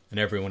banned, and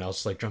everyone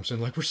else like jumps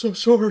in like, we're so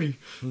sorry.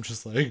 I'm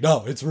just like,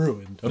 no, it's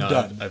ruined. I'm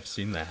done. I've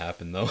seen that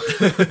happen, though.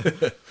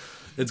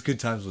 It's good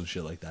times when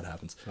shit like that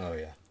happens. Oh,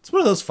 yeah. It's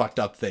one of those fucked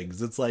up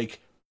things. It's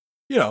like,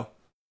 you know,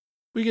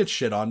 we get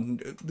shit on,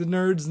 the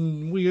nerds,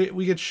 and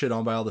we get shit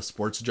on by all the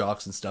sports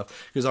jocks and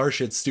stuff because our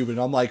shit's stupid. And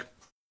I'm like,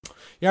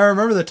 yeah, I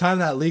remember the time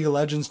that League of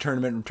Legends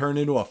tournament turned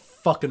into a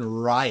fucking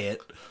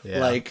riot. Yeah.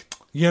 Like,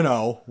 you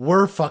know,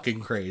 we're fucking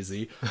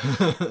crazy.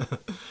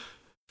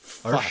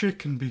 Our shit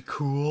can be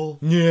cool.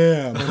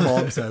 Yeah, my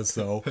mom says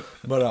so.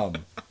 But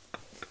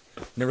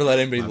never let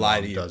anybody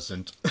lie to you.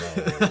 Doesn't.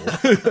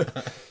 No.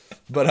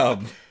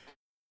 But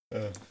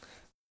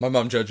my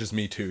mom judges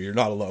me too. You're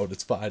not alone.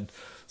 It's fine.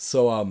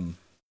 So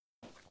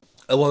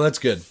well, that's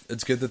good.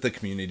 It's good that the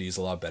community is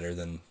a lot better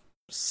than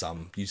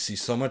some. You see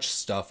so much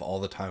stuff all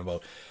the time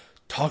about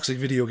toxic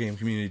video game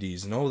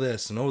communities and oh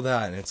this and oh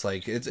that, and it's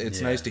like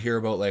it's nice to hear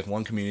about like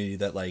one community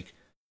that, like,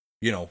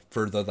 you know,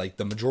 for the like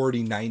the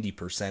majority 90%,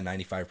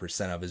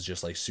 95% of is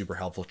just like super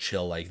helpful,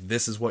 chill, like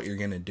this is what you're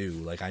gonna do.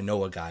 Like, I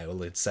know a guy,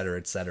 et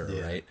cetera,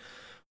 right?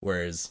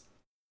 Whereas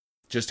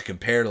just to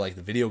compare to like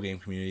the video game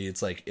community,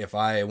 it's like if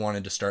I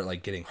wanted to start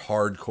like getting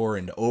hardcore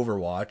into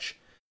Overwatch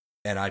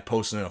and I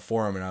posted in a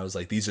forum and I was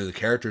like, these are the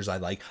characters I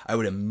like, I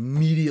would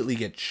immediately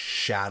get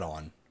shat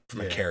on for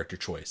my character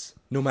choice,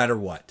 no matter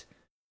what.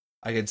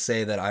 I could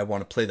say that I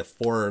want to play the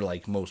 4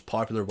 like most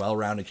popular,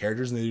 well-rounded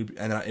characters, and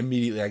then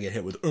immediately I get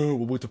hit with, oh,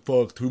 well, what the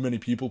fuck? Too many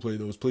people play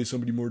those. Play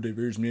somebody more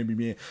diverse. Video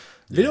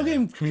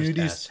game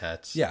communities,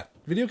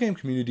 video game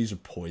communities are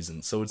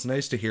poison. So it's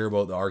nice to hear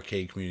about the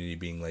arcade community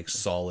being like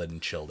solid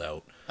and chilled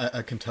out.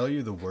 I can tell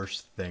you the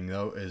worst thing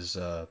though is,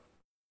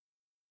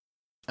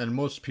 and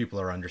most people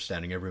are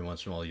understanding. Every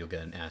once in a while, you'll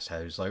get an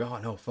asshat who's like, oh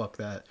no, fuck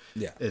that.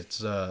 Yeah,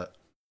 it's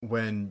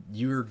when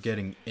you're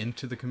getting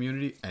into the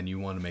community and you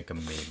want to make a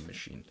main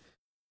machine.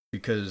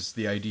 Because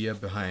the idea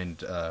behind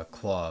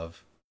KLOV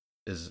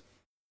is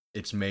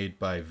it's made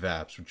by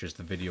VAPS, which is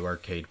the Video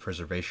Arcade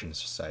Preservation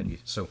Society.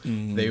 So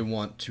they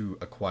want to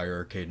acquire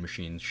arcade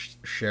machines,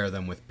 share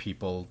them with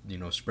people, you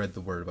know, spread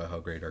the word about how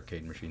great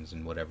arcade machines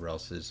and whatever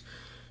else is,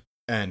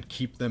 and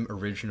keep them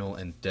original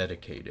and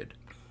dedicated.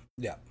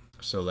 Yeah.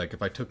 So, like,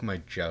 if I took my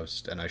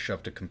Joust and I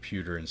shoved a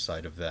computer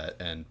inside of that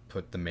and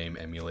put the MAME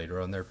emulator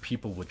on there,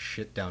 people would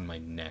shit down my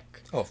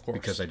neck. Oh, of course.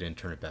 Because I didn't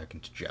turn it back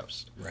into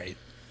Joust. Right.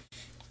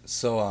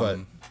 So, but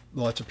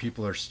lots of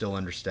people are still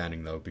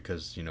understanding though,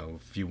 because, you know,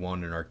 if you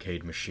want an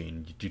arcade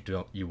machine,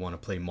 you want to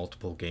play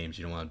multiple games.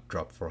 You don't want to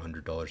drop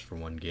 $400 for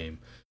one game.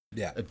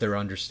 Yeah, if they're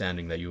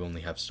understanding that you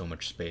only have so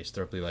much space,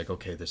 they'll be like,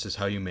 okay, this is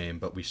how you MAME,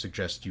 but we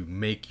suggest you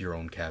make your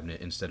own cabinet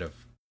instead of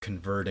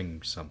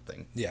converting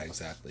something. Yeah,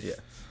 exactly. Yeah.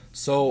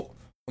 So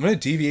I'm going to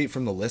deviate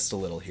from the list a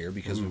little here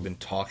because we've been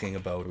talking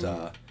about.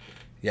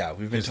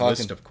 We've been talking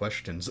list of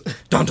questions.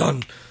 Dun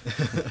dun.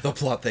 The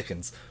plot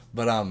thickens,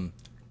 but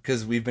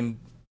because we've been.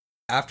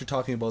 After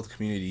talking about the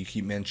community, you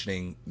keep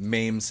mentioning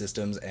MAME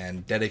systems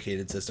and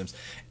dedicated systems.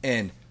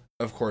 And,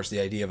 of course,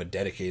 the idea of a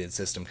dedicated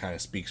system kind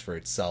of speaks for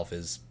itself,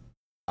 is,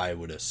 I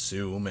would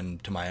assume,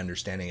 and to my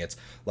understanding, it's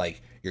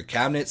like your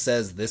cabinet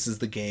says this is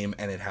the game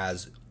and it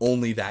has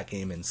only that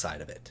game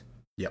inside of it.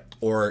 Yep.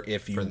 Or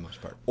if you, for the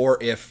most part.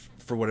 Or if,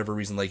 for whatever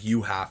reason, like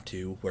you have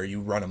to, where you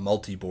run a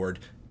multi-board,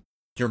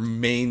 your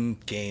main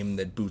game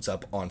that boots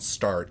up on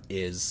start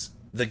is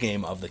the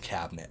game of the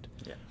cabinet.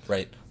 Yeah.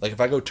 Right? Like, if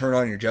I go turn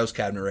on your Joust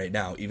cabinet right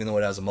now, even though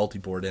it has a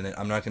multi-board in it,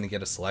 I'm not going to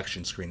get a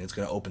selection screen. It's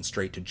going to open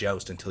straight to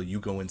Joust until you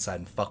go inside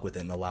and fuck with it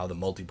and allow the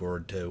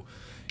multi-board to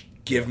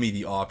give me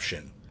the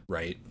option,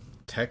 right?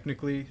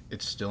 Technically,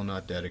 it's still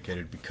not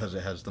dedicated because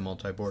it has the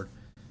multi-board.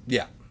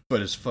 Yeah.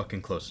 But it's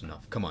fucking close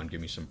enough. Come on,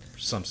 give me some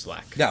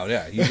slack. No,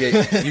 yeah, you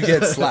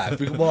get slack.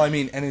 Well, I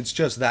mean, and it's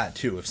just that,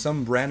 too. If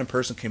some random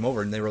person came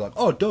over and they were like,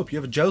 oh, dope, you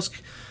have a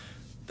Joust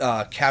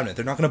cabinet,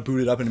 they're not going to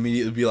boot it up and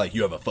immediately be like,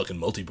 you have a fucking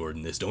multi-board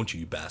in this, don't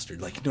you bastard?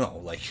 Like,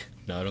 no, like...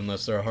 Not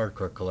unless they're a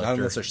hardcore collector. Not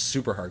unless they're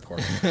super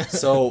hardcore.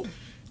 So,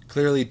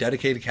 clearly,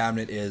 dedicated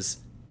cabinet is,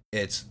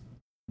 it's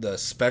the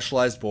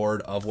specialized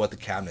board of what the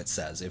cabinet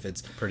says. If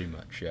it's Pretty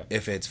much, yeah.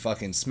 if it's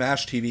fucking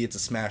Smash TV, it's a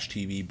Smash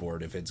TV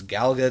board. If it's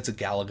Galaga, it's a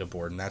Galaga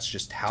board, and that's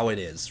just how it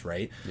is,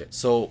 right? Yeah.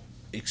 So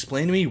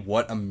explain to me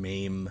what a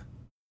MAME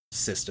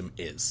system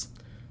is.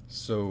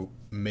 So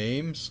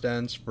MAME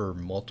stands for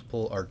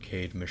Multiple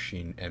Arcade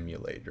Machine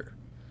Emulator.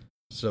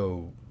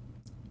 So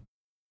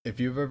if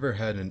you've ever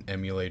had an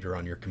emulator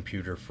on your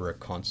computer for a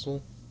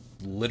console,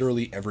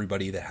 Literally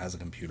everybody that has a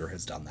computer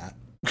has done that.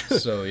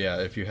 so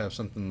yeah, if you have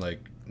something like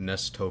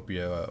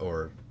Nestopia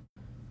or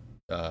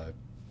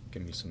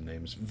give me some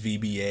names.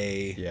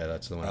 VBA. Yeah,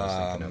 that's the one I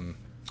was thinking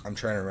of. I'm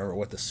trying to remember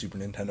what the Super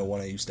Nintendo one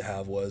I used to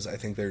have was. I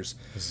think there's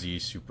Z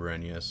Super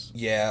NES.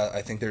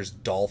 I think there's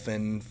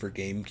Dolphin for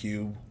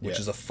GameCube, which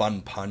Yeah. is a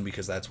fun pun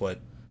because that's what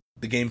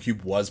the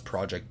GameCube was,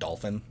 Project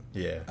Dolphin,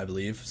 Yeah. I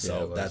believe. Yeah,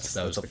 So it was. that's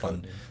That was a the fun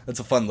code name. that's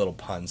a fun little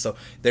pun. So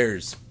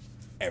there's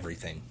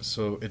everything.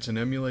 So it's an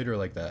emulator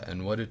like that,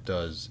 and what it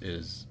does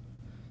is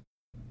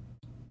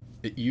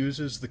it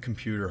uses the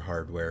computer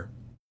hardware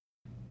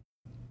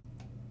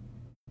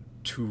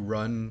to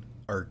run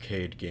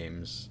arcade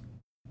games.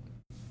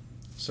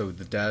 So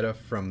the data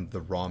from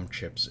the ROM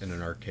chips in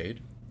an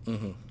arcade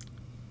Mm-hmm.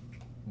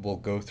 will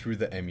go through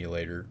the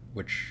emulator,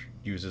 which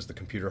uses the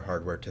computer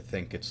hardware to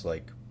think it's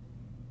like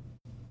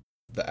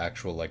the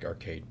actual like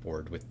arcade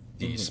board with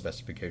these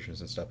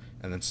specifications and stuff,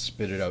 and then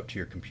spit it out to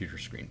your computer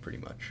screen pretty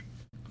much.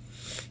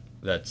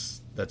 That's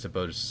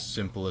about as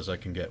simple as I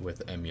can get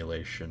with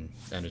emulation,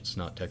 and it's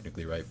not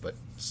technically right, but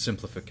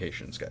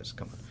simplifications, guys,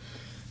 come on.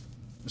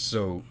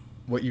 So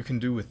what you can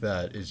do with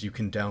that is you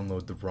can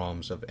download the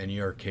ROMs of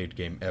any arcade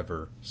game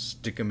ever,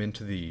 stick them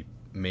into the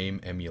MAME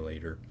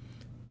emulator,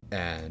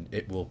 and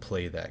it will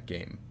play that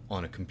game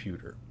on a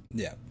computer.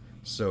 Yeah.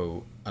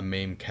 So a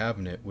MAME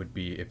cabinet would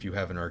be if you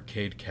have an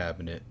arcade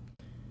cabinet,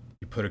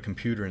 you put a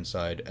computer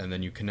inside, and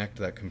then you connect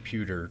that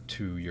computer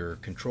to your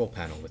control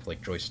panel with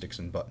like joysticks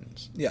and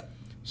buttons. Yeah.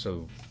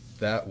 So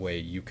that way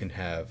you can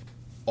have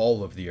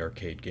all of the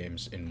arcade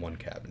games in one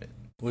cabinet.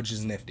 Which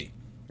is nifty.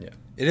 Yeah.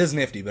 It is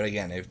nifty, but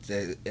again,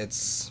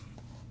 it's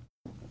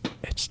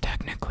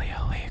technically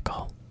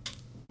illegal.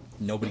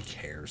 nobody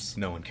cares.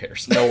 No one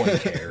cares. No one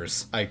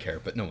cares. I care,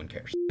 but no one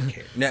cares.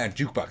 Nah,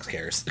 Jukebox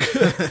cares.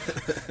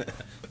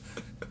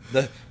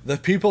 The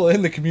people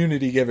in the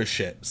community give a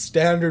shit.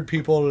 Standard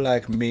people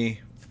like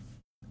me,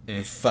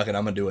 fuck it,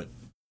 I'm gonna do it.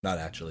 Not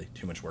actually,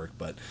 too much work,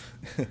 but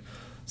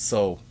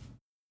so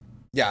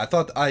yeah,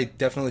 I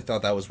definitely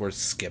thought that was worth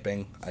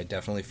skipping. I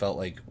definitely felt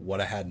like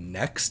what I had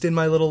next in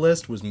my little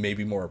list was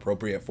maybe more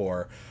appropriate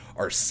for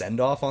our send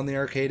off on the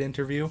arcade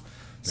interview.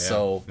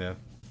 So yeah.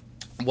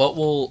 what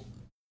we'll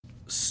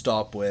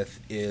stop with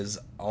is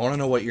I want to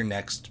know what your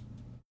next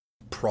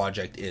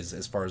project is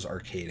as far as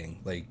arcading.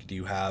 Like, do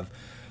you have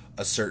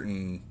a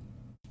certain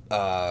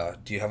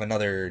do you have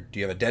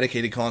a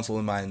dedicated console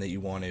in mind that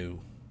you want to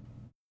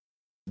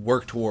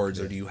work towards,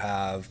 or do you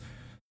have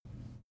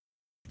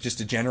just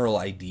a general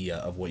idea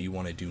of what you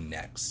want to do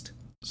next?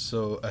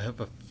 So I have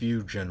a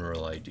few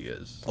general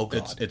ideas. Oh,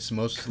 God. It's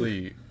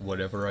mostly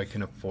whatever I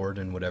can afford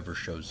and whatever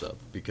shows up,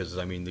 because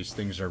I mean these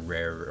things are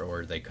rare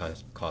or they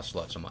cost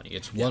lots of money.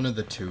 It's one of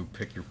the two.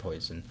 Pick your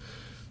poison.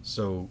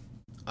 So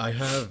I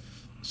have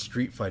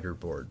Street Fighter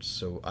boards.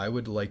 So I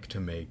would like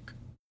to make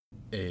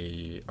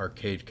a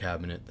arcade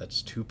cabinet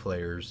that's 2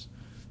 players,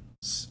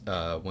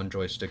 1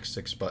 joystick,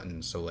 6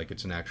 buttons. So like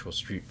it's an actual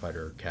Street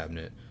Fighter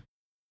cabinet.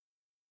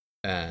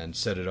 And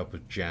set it up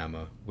with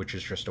JAMA, which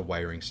is just a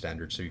wiring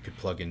standard, so you could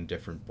plug in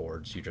different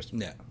boards. You just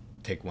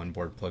take one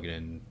board, plug it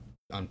in,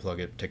 unplug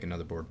it, take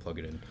another board, plug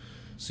it in.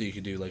 So you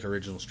could do like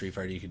original Street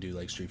Fighter, you could do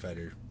like Street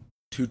Fighter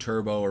 2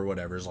 Turbo or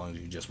whatever, as long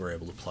as you just were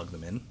able to plug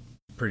them in.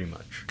 Pretty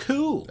much.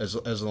 Cool.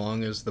 As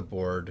long as the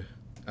board,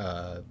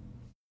 the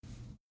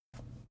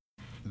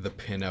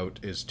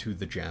pinout is to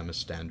the JAMA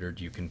standard,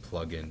 you can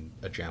plug in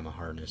a JAMA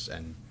harness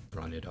and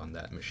run it on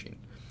that machine.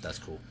 That's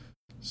cool.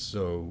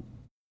 So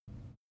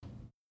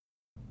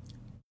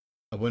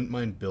I wouldn't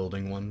mind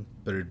building one,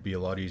 but it'd be a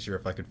lot easier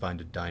if I could find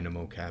a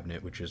Dynamo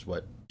cabinet, which is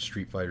what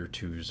Street Fighter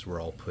 2s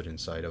were all put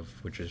inside of,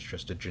 which is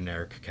just a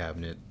generic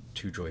cabinet,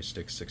 2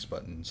 joysticks, 6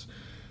 buttons.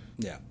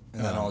 Yeah,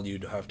 and then all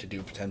you'd have to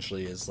do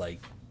potentially is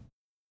like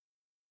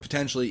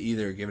potentially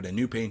either give it a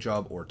new paint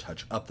job or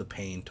touch up the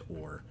paint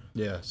or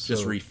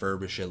just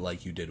refurbish it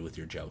like you did with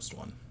your Joust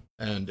one.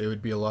 And it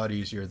would be a lot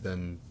easier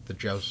than the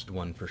Joust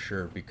one for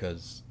sure,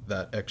 because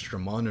that extra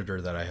monitor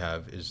that I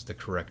have is the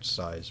correct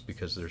size,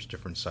 because there's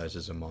different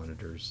sizes of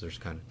monitors. There's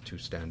kind of 2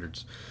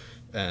 standards.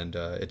 And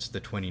it's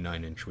the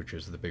 29-inch, which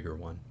is the bigger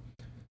one.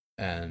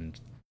 And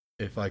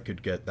if I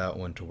could get that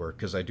one to work,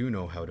 because I do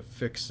know how to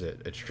fix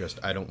it, it's just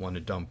I don't want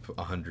to dump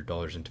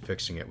 $100 into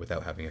fixing it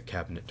without having a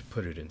cabinet to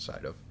put it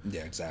inside of.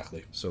 Yeah,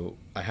 exactly. So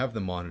I have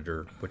the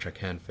monitor, which I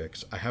can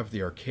fix. I have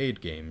the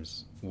arcade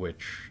games,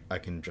 which I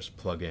can just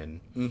plug in.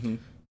 Mm-hmm.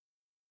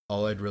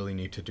 All I'd really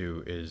need to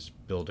do is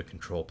build a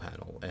control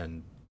panel,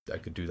 and I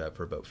could do that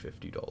for about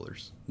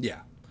 $50. Yeah.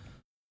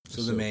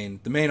 So the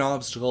main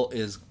obstacle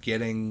is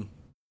getting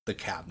the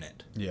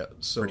cabinet. Yeah,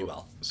 so pretty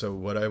well. So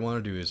what I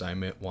want to do is I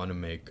want to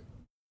make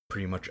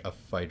pretty much a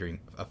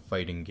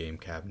fighting game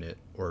cabinet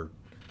or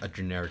a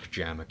generic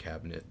JAMA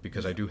cabinet,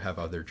 because I do have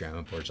other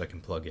JAMA boards I can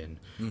plug in,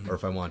 or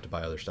if I want to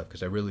buy other stuff,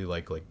 because I really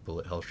like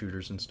bullet hell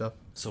shooters and stuff.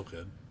 So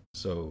good.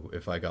 So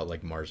if I got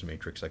like Mars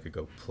Matrix, I could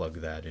go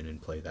plug that in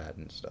and play that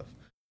and stuff.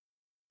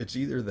 It's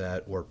either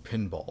that or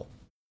pinball,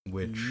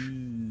 which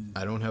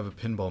I don't have a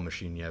pinball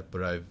machine yet,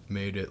 but I've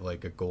made it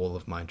like a goal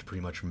of mine to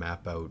pretty much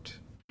map out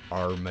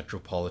our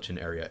metropolitan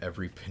area,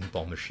 every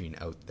pinball machine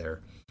out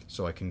there,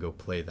 so I can go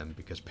play them,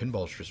 because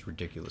pinball is just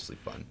ridiculously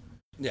fun.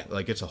 Yeah.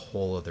 Like, it's a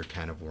whole other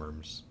can of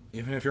worms.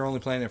 Even if you're only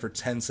playing it for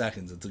 10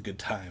 seconds, it's a good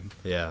time.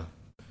 Yeah.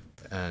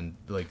 And,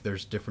 like,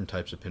 there's different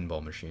types of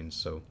pinball machines,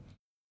 so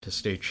to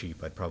stay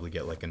cheap, I'd probably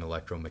get, like, an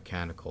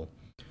electromechanical.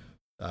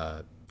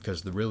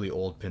 Because the really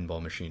old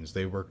pinball machines,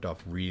 they worked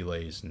off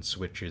relays and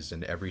switches,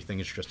 and everything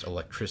is just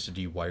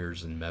electricity,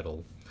 wires, and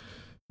metal.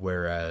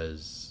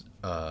 Whereas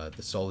the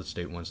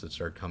solid-state ones that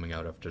started coming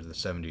out after the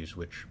 70s,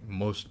 which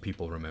most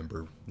people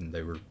remember, and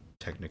they were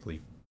technically...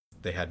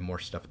 they had more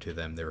stuff to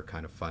them. They were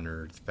kind of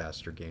funner,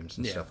 faster games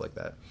and stuff like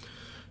that.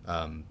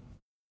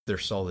 They're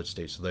solid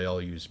state, so they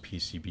all use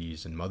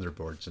PCBs and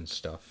motherboards and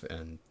stuff,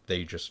 and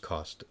they just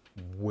cost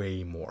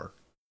way more.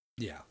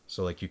 Yeah.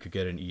 So, like, you could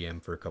get an EM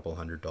for a couple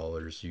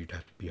 $100. You'd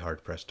have to be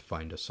hard pressed to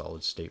find a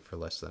solid state for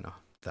less than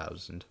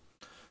 $1,000.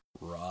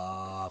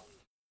 Rough.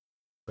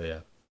 But yeah.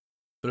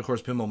 But of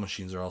course, pinball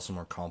machines are also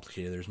more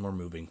complicated. There's more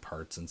moving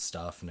parts and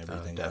stuff, and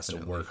everything has to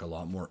work a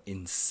lot more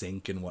in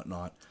sync and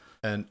whatnot.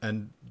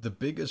 And the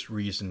biggest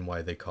reason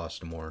why they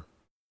cost more,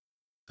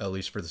 at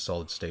least for the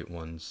solid state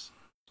ones,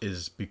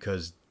 is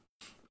because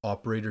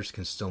operators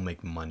can still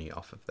make money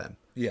off of them.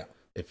 Yeah.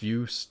 If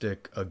you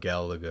stick a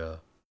Galaga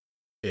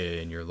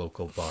in your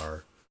local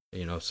bar,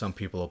 you know, some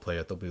people will play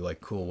it, they'll be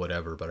like, cool,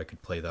 whatever, but I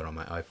could play that on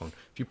my iPhone.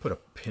 If you put a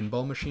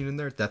pinball machine in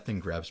there, that thing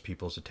grabs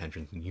people's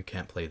attention, and you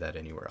can't play that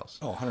anywhere else.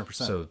 Oh, 100%.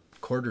 So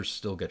quarters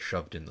still get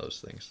shoved in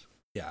those things.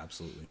 Yeah,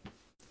 absolutely.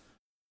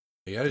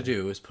 What you gotta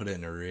do is put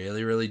in a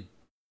really, really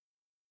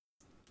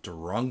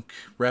drunk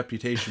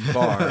reputation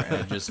bar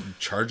and just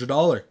charge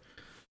 $1.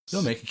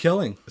 You'll make a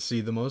killing.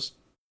 See, the most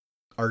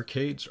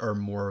arcades are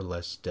more or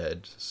less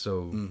dead.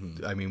 So,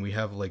 I mean, we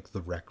have like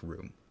the Rec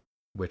Room,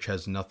 which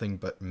has nothing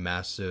but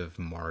massive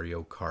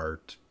Mario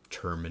Kart,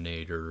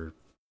 Terminator,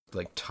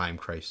 like Time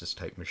Crisis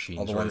type machines.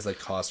 All the ones that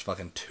cost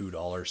fucking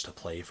 $2 to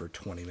play for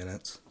 20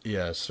 minutes.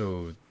 Yeah,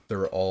 so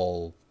they're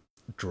all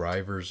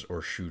drivers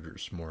or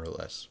shooters, more or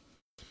less.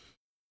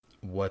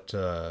 What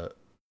old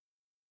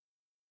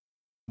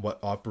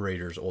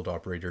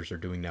operators are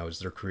doing now is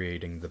they're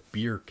creating the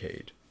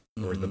beercade,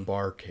 or the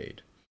barcade,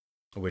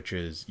 which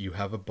is, you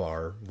have a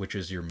bar, which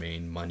is your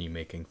main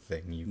money-making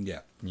thing.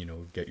 You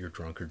know, get your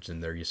drunkards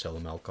in there, you sell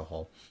them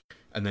alcohol.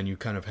 And then you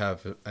kind of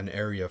have an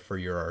area for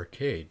your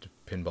arcade,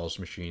 pinballs,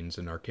 machines,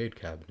 and arcade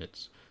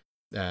cabinets.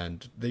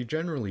 And they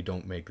generally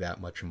don't make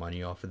that much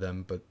money off of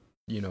them, but,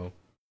 you know,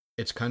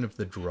 it's kind of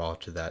the draw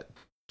to that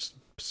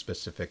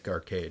specific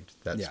arcade,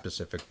 that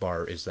specific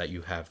bar, is that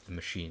you have the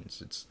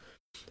machines.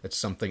 It's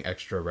something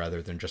extra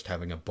rather than just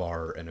having a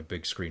bar and a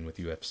big screen with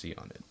UFC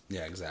on it.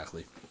 Yeah,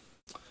 exactly.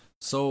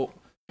 So,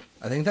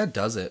 I think that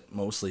does it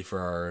mostly for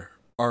our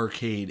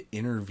arcade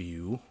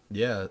interview.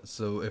 Yeah,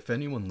 so if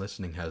anyone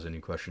listening has any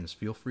questions,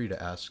 feel free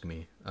to ask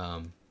me.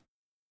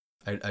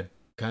 I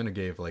kind of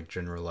gave like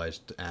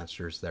generalized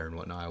answers there and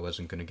whatnot. I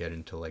wasn't going to get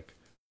into like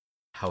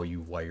how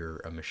you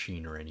wire a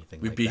machine or anything.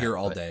 We'd be here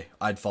all day.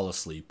 I'd fall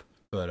asleep.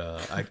 But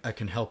I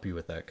can help you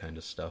with that kind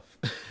of stuff.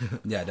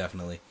 Yeah,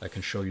 definitely. I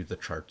can show you the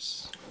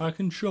charts. I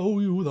can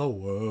show you the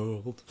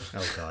world.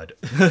 Oh, God.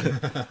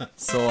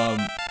 So,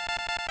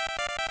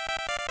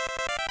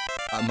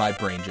 my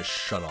brain just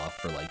shut off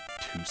for like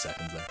 2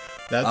 seconds there.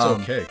 That's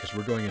okay, because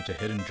we're going into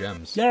hidden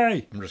gems.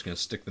 Yay! I'm just going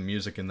to stick the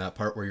music in that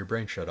part where your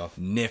brain shut off.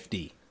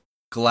 Nifty.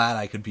 Glad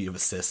I could be of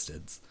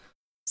assistance.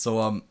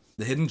 So,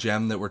 the hidden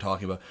gem that we're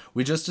talking about,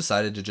 we just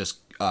decided to just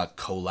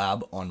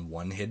collab on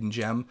one hidden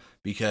gem,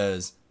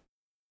 because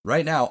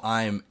right now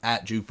I'm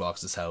at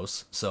Jukebox's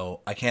house,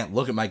 so I can't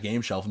look at my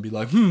game shelf and be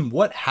like,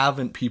 what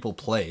haven't people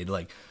played?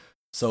 Like,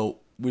 so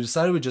we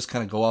decided we'd just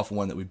kind of go off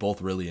one that we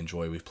both really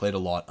enjoy. We've played a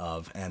lot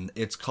of, and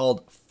it's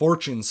called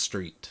Fortune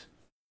Street.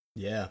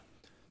 Yeah.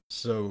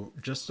 So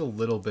just a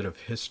little bit of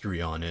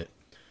history on it.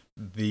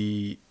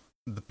 The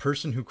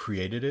person who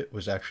created it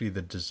was actually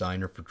the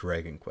designer for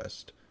Dragon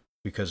Quest,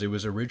 because it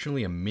was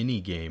originally a mini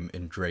game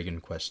in Dragon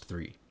Quest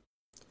 3.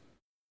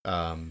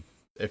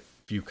 If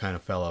you kind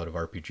of fell out of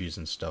RPGs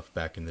and stuff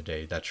back in the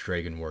day, that's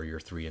Dragon Warrior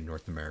 3 in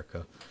North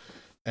America.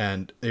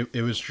 And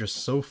it was just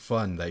so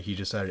fun that he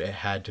decided it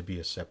had to be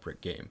a separate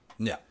game.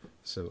 Yeah.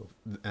 So,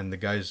 and the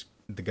guy's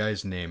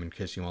name, in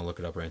case you want to look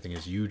it up or anything,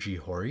 is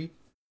Yuji Horii.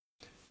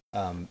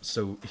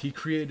 So he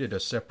created a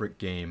separate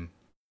game,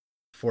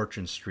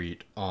 Fortune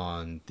Street,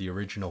 on the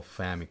original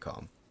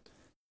Famicom.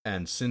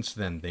 And since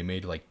then, they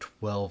made like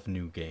 12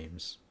 new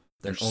games.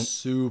 They're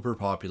super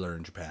popular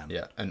in Japan.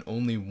 Yeah, and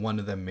only one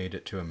of them made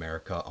it to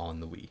America on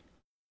the Wii.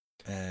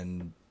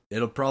 And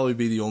it'll probably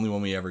be the only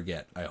one we ever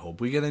get. I hope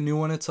we get a new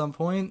one at some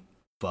point,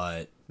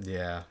 but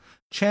yeah,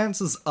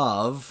 chances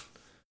of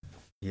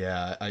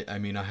Yeah, I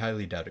mean, I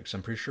highly doubt it, because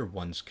I'm pretty sure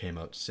one's came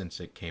out since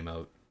it came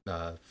out.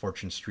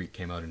 Fortune Street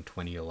came out in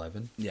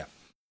 2011. Yeah.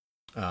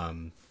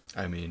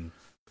 I mean,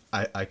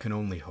 I can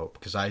only hope,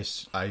 because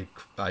I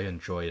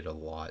enjoy it a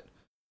lot.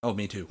 Oh,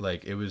 me too.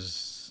 Like, it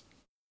was...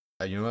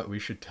 you know what? We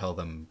should tell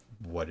them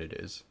what it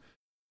is.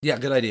 Yeah,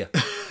 good idea.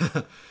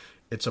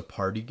 It's a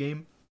party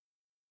game.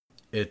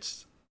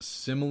 It's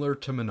similar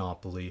to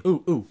Monopoly.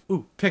 Ooh,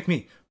 pick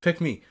me.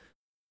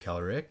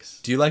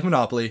 Calrix? Do you like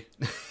Monopoly?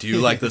 Do you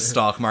like the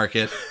stock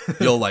market?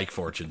 You'll like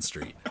Fortune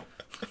Street.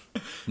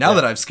 Now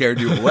that I've scared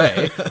you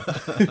away,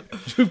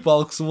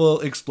 Jukebox will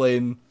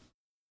explain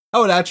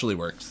how it actually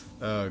works.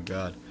 Oh,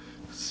 God.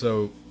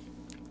 So,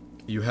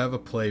 you have a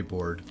play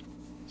board,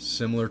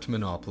 similar to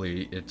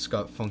Monopoly. It's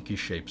got funky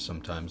shapes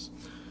sometimes.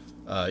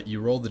 You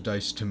roll the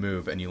dice to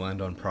move, and you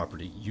land on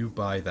property. You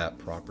buy that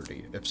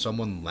property. If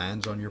someone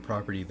lands on your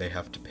property, they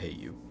have to pay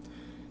you.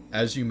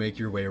 As you make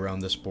your way around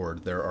this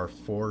board, there are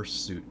 4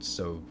 suits,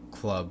 so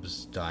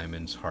clubs,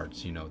 diamonds,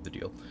 hearts, you know the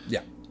deal. Yeah.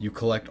 You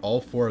collect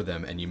all 4 of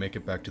them, and you make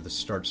it back to the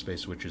start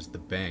space, which is the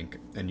bank,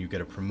 and you get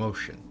a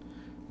promotion,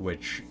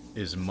 which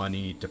is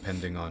money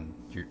depending on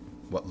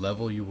what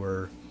level you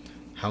were,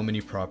 how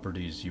many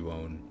properties you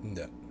own.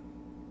 Yeah.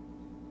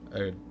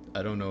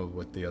 I don't know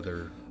what the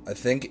other... I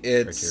think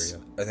it's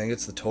criteria.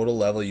 the total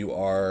level you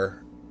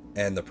are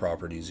and the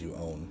properties you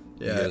own.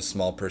 Yeah. You get a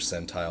small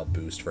percentile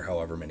boost for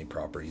however many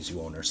properties you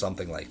own or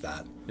something like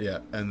that. Yeah,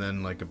 and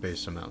then like a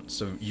base amount.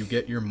 So you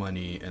get your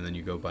money and then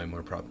you go buy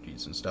more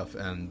properties and stuff.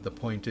 And the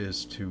point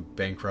is to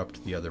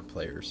bankrupt the other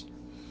players.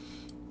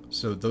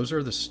 So those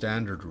are the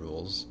standard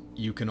rules.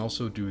 You can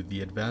also do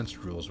the advanced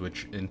rules,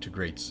 which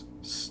integrates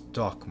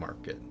stock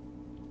market.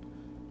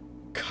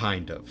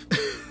 Kind of.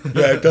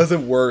 Yeah, it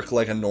doesn't work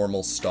like a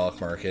normal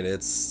stock market.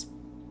 It's...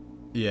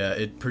 Yeah,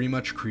 it pretty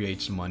much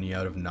creates money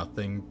out of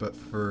nothing, but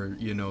for,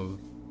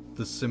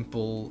 the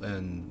simple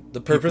and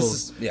the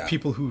purpose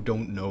people who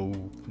don't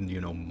know,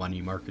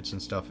 money markets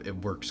and stuff, it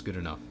works good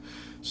enough.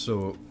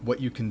 So what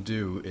you can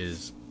do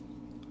is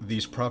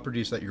these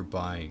properties that you're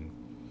buying,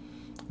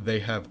 they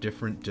have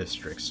different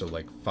districts. So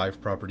like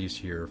 5 properties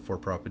here, 4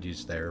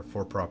 properties there,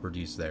 4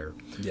 properties there.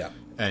 Yeah.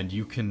 And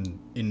you can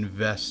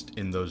invest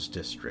in those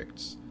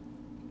districts.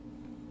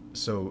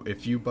 So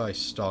if you buy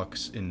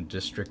stocks in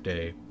District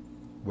A,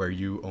 where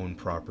you own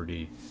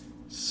property,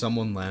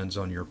 someone lands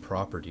on your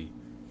property,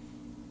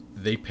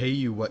 they pay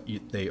you what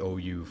they owe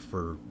you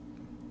for,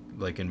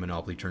 like in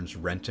Monopoly terms,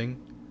 renting.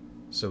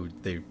 So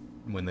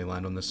when they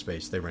land on the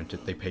space, they rent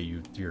it, they pay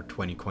you your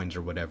 20 coins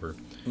or whatever,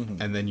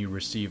 and then you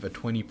receive a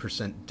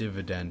 20%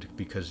 dividend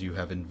because you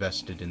have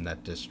invested in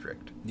that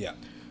district. Yeah.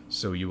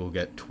 So you will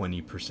get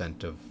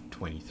 20% of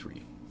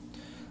 23.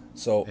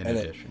 So in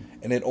addition.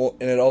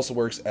 It also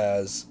works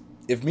as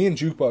if me and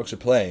Jukebox are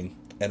playing,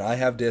 and I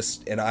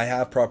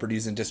have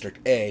properties in District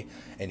A,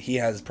 and he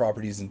has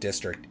properties in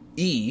District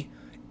E.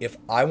 If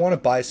I want to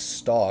buy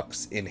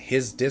stocks in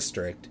his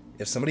district,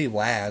 if somebody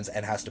lands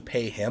and has to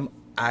pay him,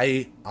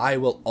 I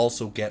will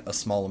also get a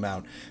small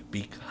amount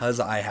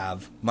because I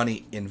have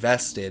money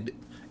invested,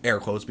 air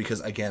quotes, because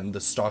again,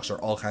 the stocks are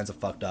all kinds of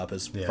fucked up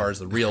as far as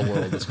the real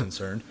world is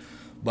concerned.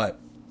 But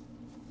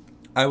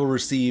I will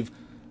receive,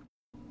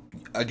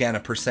 again, a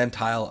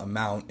percentile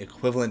amount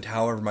equivalent to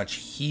however much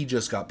he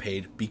just got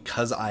paid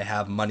because I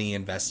have money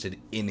invested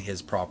in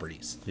his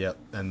properties. Yep,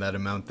 and that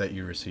amount that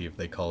you receive,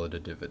 they call it a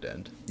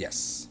dividend.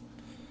 Yes.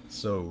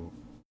 So,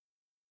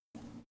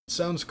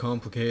 sounds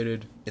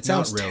complicated. It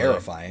sounds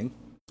terrifying.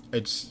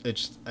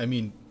 I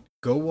mean,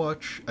 go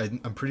watch,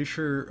 I'm pretty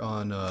sure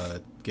on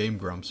Game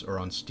Grumps or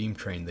on Steam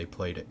Train they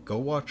played it. Go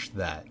watch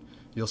that.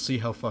 You'll see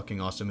how fucking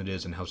awesome it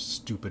is and how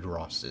stupid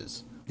Ross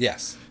is.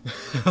 Yes.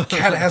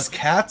 Cat has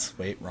cats?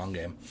 Wait, wrong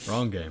game.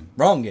 Wrong game.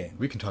 Wrong game.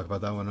 We can talk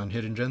about that one on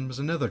Hidden Gems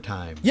another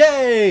time.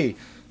 Yay!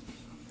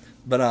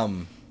 But,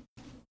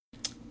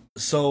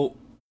 so,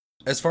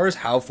 as far as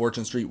how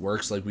Fortune Street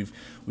works, like,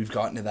 we've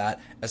gotten to that.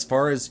 As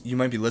far as you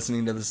might be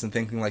listening to this and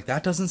thinking, like,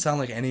 that doesn't sound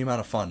like any amount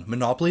of fun.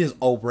 Monopoly is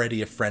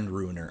already a friend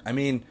ruiner. I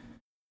mean,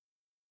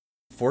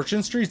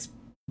 Fortune Street's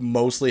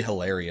mostly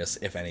hilarious,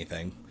 if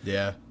anything.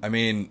 Yeah. I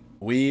mean,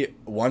 we,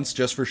 once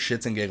just for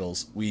shits and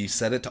giggles, we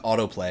set it to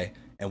autoplay,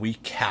 and we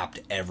capped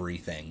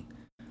everything.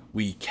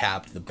 We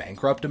capped the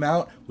bankrupt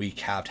amount. We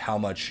capped how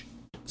much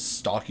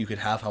stock you could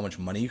have, how much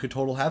money you could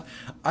total have.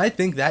 I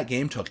think that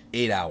game took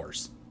 8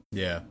 hours.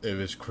 Yeah, it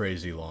was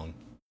crazy long.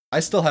 I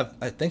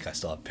think I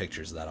still have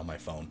pictures of that on my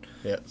phone.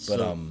 Yeah,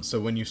 but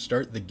so when you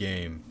start the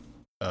game,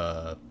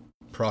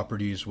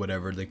 properties,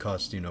 whatever, they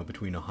cost,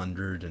 between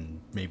 100 and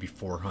maybe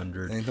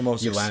 400. I think the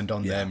most you land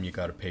on them, you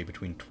got to pay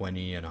between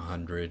 20 and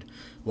 100.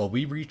 Well,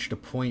 we reached a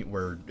point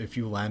where if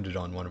you landed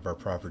on one of our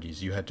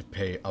properties, you had to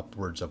pay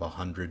upwards of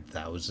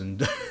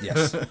 100,000.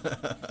 Yes.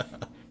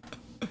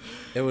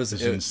 It was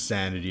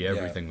insanity.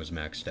 Everything was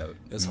maxed out.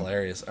 It was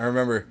hilarious. I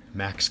remember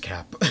max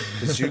cap.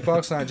 Because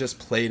Jukebox and I just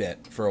played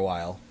it for a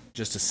while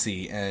just to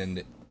see, and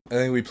I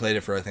think we played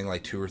it for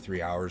like 2 or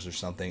 3 hours or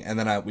something, and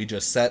then we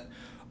just set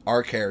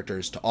our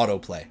characters to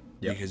autoplay.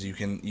 Yep. because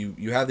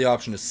you have the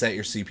option to set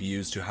your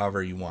CPUs to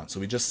however you want. So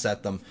we just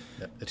set them.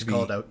 Yep. It's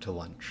called out to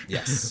lunch.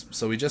 Yes.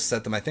 So we just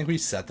set them. I think we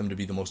set them to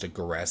be the most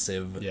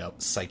aggressive,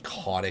 Yep.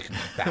 psychotic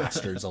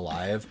bastards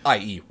alive,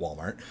 i.e.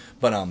 Walmart.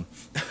 But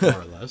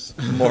More or less.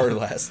 more or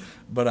less.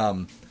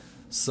 But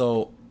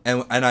so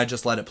and I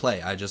just let it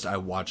play. I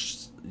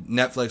watched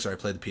Netflix or I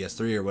played the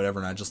PS3 or whatever,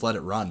 and I just let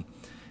it run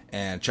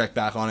and checked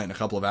back on it in a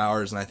couple of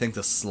hours. And I think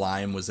the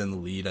slime was in the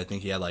lead. I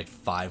think he had like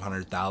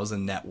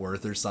 500,000 net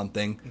worth or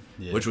something,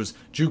 which was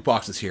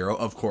Jukebox's hero,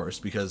 of course,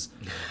 because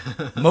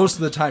most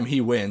of the time he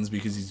wins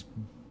because he's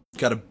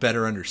got a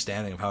better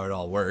understanding of how it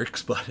all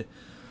works. But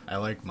I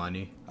like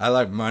money. I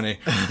like money.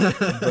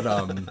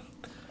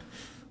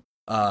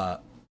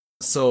 But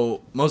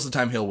so most of the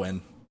time he'll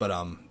win, but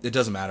it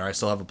doesn't matter. I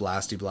still have a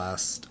blasty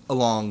blast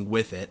along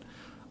with it.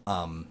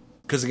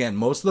 Because again,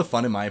 most of the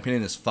fun, in my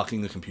opinion, is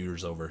fucking the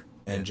computers over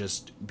and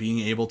just being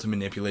able to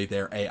manipulate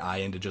their AI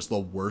into just the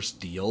worst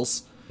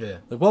deals. Yeah.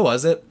 Like, what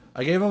was it?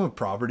 I gave them a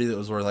property that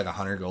was worth like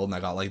 100 gold, and I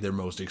got like their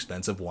most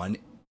expensive one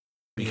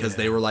because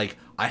they were like,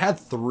 I had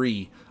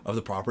 3 of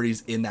the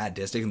properties in that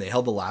district, and they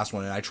held the last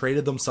one, and I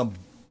traded them some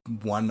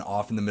one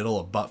off in the middle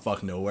of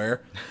buttfuck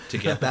nowhere to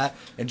get that.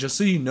 And just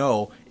so you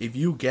know, if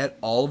you get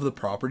all of the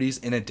properties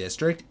in a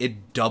district,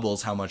 it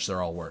doubles how much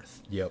they're all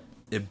worth. Yep.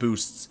 It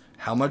boosts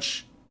how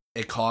much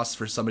it costs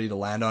for somebody to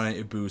land on it.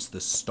 It boosts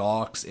the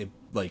stocks.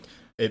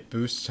 It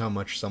boosts how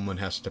much someone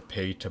has to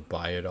pay to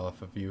buy it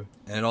off of you.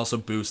 And it also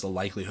boosts the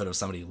likelihood of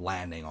somebody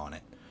landing on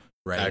it.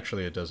 Right?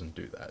 Actually, it doesn't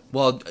do that.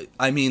 Well,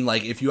 I mean,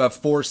 like, if you have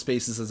 4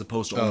 spaces as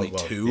opposed to only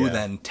 2, yeah.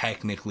 then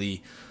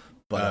technically,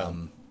 but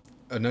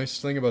a nice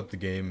thing about the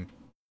game,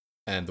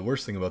 and the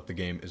worst thing about the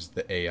game, is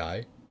the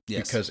AI.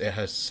 Yes. Because it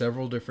has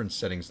several different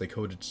settings. They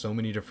coded so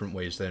many different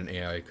ways that an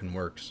AI can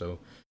work. So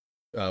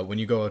when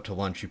you go out to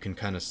lunch, you can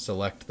kind of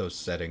select those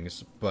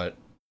settings. But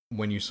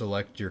when you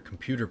select your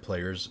computer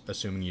players,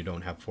 assuming you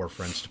don't have 4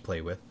 friends to play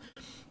with,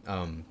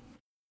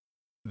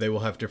 they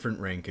will have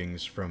different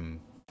rankings from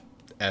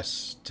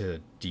S to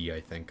D, I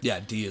think. yeah,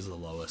 D is the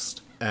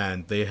lowest.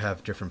 And they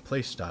have different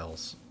play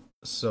styles.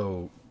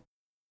 So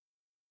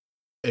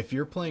if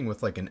you're playing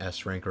with like an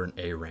S rank or an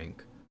A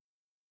rank,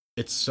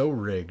 it's so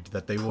rigged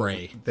that they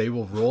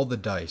will roll the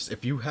dice.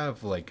 If you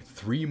have like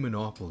 3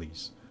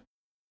 monopolies,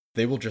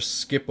 they will just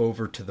skip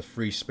over to the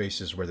free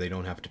spaces where they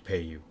don't have to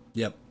pay you.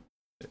 Yep.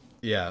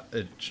 Yeah,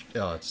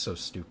 it's so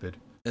stupid.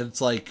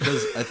 It's like,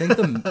 because I think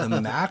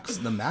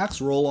the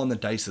max roll on the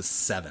dice is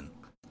 7.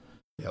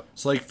 Yep.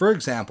 So, like, for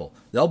example,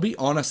 they'll be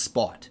on a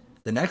spot.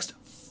 The next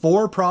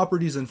 4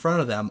 properties in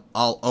front of them,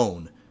 I'll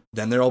own.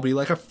 Then there'll be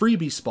like a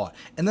freebie spot.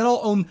 And then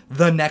I'll own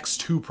the next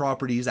 2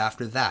 properties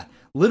after that.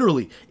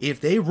 Literally, if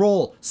they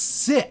roll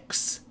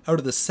 6 out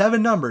of the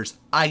 7 numbers,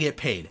 I get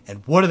paid.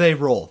 And what do they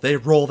roll? They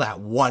roll that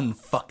one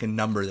fucking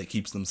number that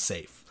keeps them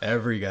safe.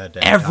 Every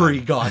goddamn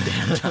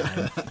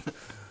time.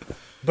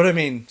 But I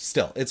mean,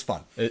 still, it's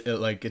fun.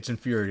 It's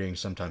infuriating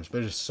sometimes,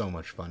 but it's so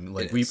much fun.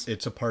 Like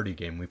it's a party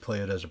game. We play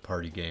it as a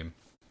party game.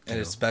 And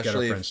especially, get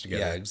our friends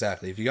together. Yeah,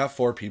 exactly. If you got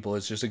 4 people,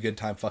 it's just a good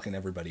time fucking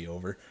everybody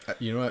over.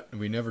 You know what?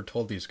 We never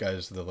told these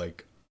guys the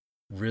like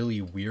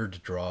really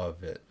weird draw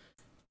of it.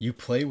 You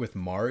play with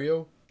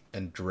Mario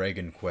and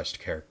Dragon Quest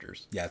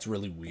characters. Yeah, it's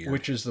really weird.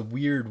 Which is the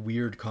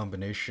weird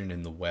combination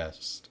in the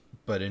West.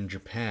 But in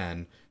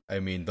Japan, I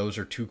mean, those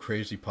are 2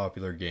 crazy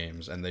popular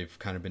games, and they've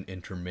kind of been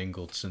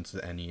intermingled since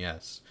the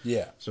NES.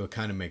 Yeah. So it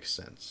kind of makes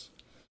sense.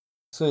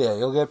 So yeah,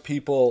 you'll get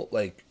people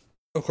like,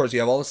 of course, you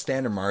have all the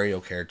standard Mario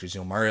characters.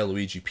 You know, Mario,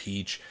 Luigi,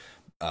 Peach,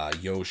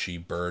 Yoshi,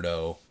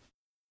 Birdo.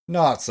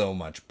 Not so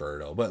much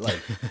Birdo, but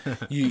like,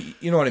 you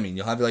know what I mean.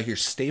 You'll have like your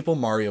staple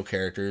Mario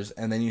characters,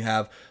 and then you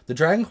have the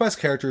Dragon Quest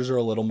characters are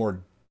a little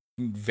more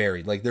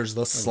varied. Like, there's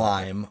the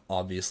slime,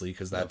 obviously,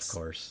 because that's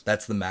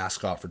the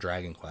mascot for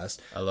Dragon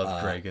Quest. I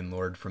love Dragon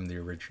Lord from the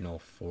original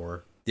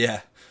 4.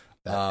 Yeah.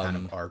 That kind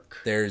of arc.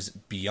 There's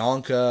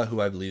Bianca,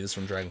 who I believe is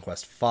from Dragon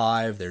Quest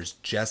 5. There's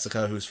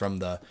Jessica, who's from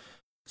the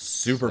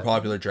super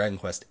popular Dragon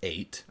Quest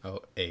 8.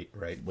 Oh, 8,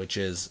 right. Which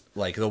is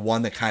like the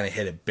one that kind of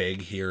hit it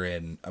big here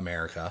in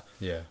America.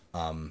 Yeah.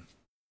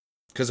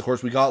 Because of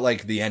course we got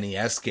like the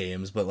NES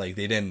games, but like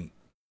they didn't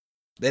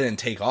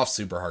take off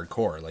super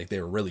hardcore. Like, they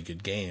were really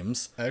good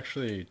games.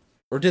 Actually,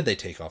 or did they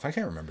take off? I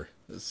can't remember.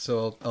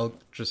 So I'll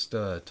just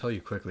tell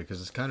you quickly because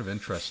it's kind of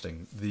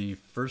interesting. The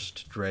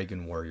first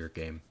Dragon Warrior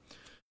game,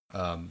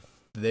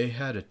 they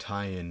had a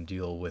tie-in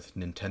deal with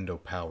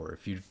Nintendo Power.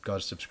 If you got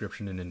a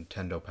subscription to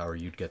Nintendo Power,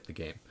 you'd get the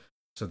game.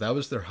 So that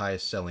was their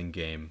highest selling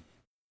game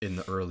in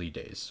the early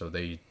days. So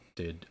they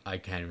did, I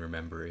can't even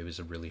remember, it was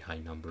a really high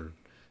number.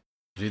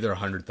 It was either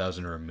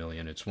 100,000 or 1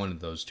 million. It's one of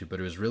those two, but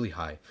it was really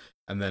high.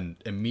 And then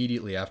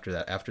immediately after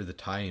that, after the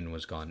tie-in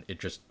was gone, it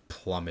just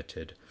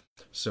plummeted.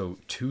 So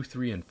 2,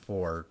 3, and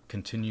 4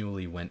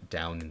 continually went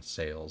down in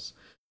sales.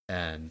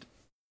 And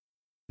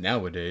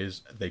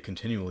nowadays, they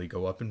continually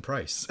go up in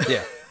price.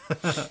 Yeah.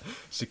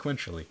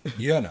 Sequentially.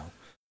 Yeah, no.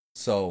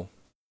 So,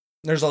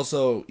 there's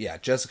also,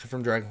 Jessica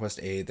from Dragon Quest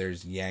 8.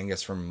 There's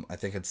Yangus from, I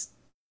think it's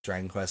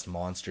Dragon Quest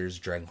Monsters,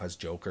 Dragon Quest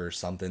Joker or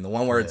something. The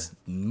one where it's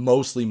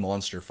mostly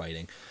monster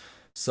fighting.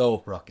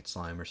 So Rocket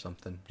Slime or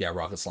something. yeah,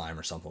 Rocket Slime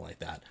or something like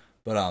that.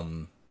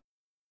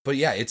 But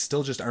yeah, it's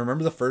still just, I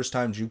remember the first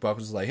time Jukebox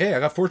was like, hey, I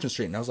got Fortune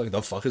Street. And I was like,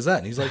 the fuck is that?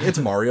 And he's like, it's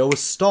Mario with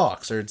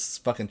stocks, or it's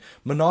fucking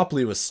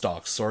Monopoly with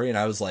stocks, sorry. And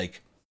I was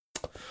like,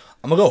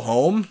 I'm gonna go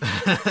home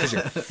because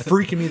you're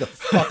freaking me the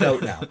fuck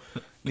out now.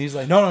 And he's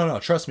like, no,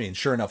 trust me. And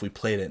sure enough, we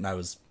played it, and I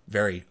was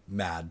very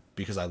mad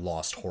because I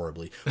lost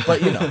horribly.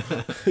 But, you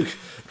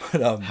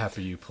know.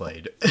 Happy you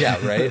played.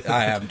 Yeah, right?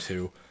 I am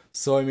too.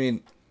 So, I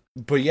mean,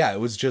 but yeah, it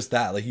was just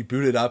that. Like, you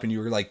booted up and you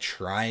were, like,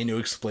 trying to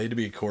explain to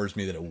me, of course,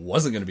 me that it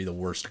wasn't going to be the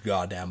worst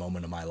goddamn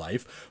moment of my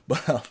life.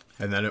 But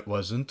And then it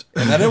wasn't.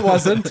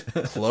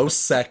 Close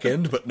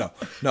second. But no,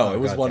 Oh, it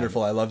was God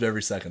wonderful. I loved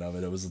every second of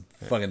it. It was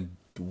a fucking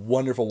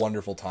wonderful,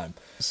 wonderful time.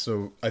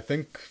 So I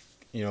think,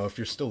 you know, if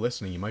you're still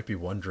listening, you might be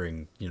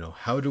wondering, you know,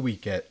 how do we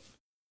get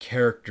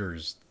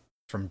characters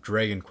from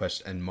Dragon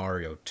Quest and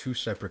Mario, two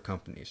separate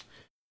companies?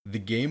 The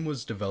game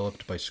was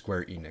developed by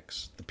Square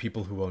Enix, the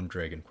people who own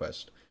Dragon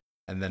Quest,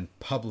 and then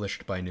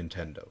published by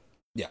Nintendo.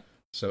 Yeah.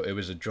 So it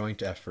was a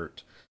joint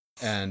effort,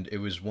 and it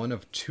was one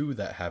of two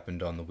that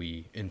happened on the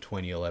Wii in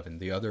 2011.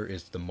 The other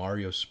is the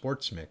Mario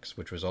Sports Mix,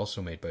 which was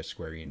also made by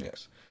Square Enix. Yeah.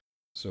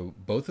 So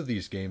both of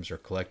these games are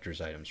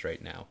collector's items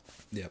right now.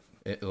 Yep.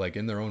 Like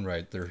in their own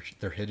right,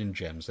 they're hidden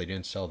gems. They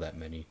didn't sell that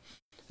many.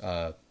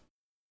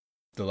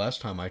 The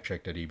last time I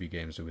checked at EB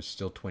Games, it was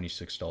still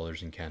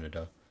 $26 in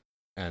Canada,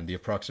 and the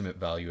approximate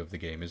value of the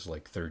game is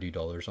like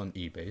 $30 on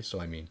eBay. So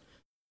I mean,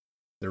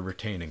 they're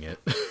retaining it.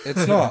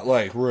 It's not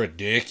like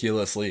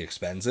ridiculously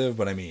expensive,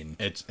 but I mean,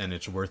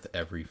 it's worth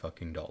every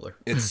fucking dollar.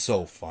 It's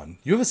so fun.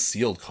 You have a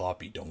sealed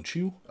copy, don't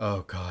you?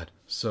 Oh God!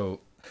 So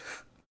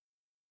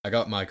I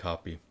got my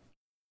copy.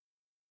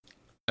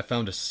 I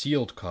found a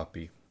sealed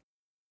copy.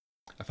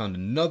 I found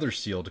another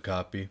sealed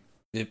copy.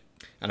 Yep.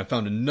 And I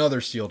found another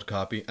sealed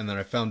copy, and then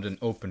I found an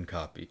open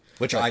copy.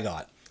 Which I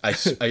got. I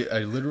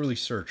literally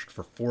searched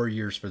for 4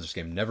 years for this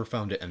game, never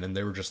found it, and then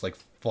they were just like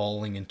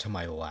falling into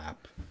my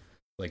lap.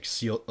 Like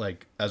sealed,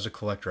 like as a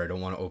collector, I don't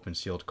want to open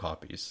sealed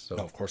copies. So.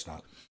 No, of course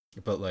not.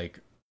 But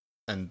like,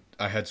 and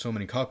I had so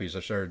many copies,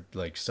 I started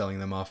like selling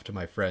them off to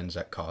my friends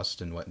at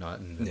cost and whatnot,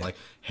 and like,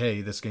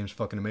 hey, this game's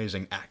fucking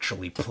amazing,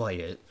 actually play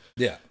it.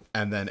 Yeah.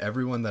 And then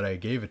everyone that I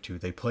gave it to,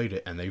 they played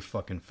it and they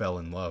fucking fell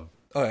in love.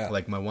 Oh yeah.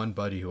 Like my one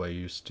buddy who I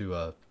used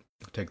to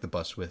take the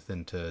bus with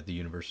into the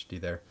university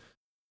there.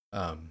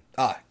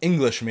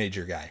 English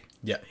major guy.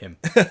 Yeah, him.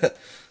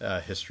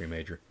 History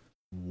major.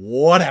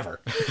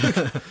 Whatever.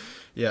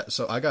 Yeah,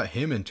 so I got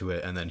him into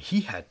it, and then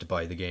he had to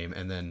buy the game,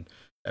 and then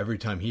every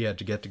time he had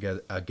to get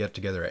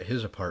together at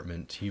his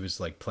apartment, he was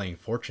like playing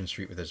Fortune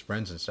Street with his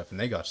friends and stuff, and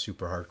they got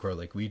super hardcore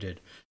like we did.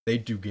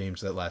 They'd do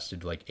games that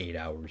lasted like 8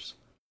 hours.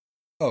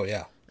 Oh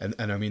yeah.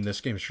 And I mean,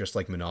 this game's just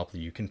like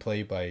Monopoly. You can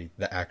play by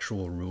the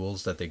actual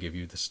rules that they give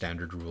you, the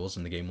standard rules,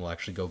 and the game will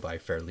actually go by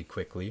fairly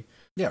quickly.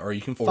 Yeah, or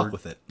you can fuck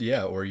with it.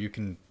 Yeah, or you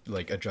can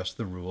like adjust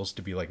the rules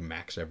to be like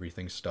max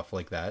everything, stuff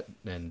like that,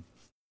 and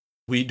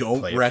we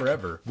don't play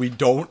forever. We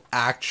don't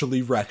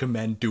actually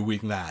recommend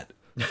doing that.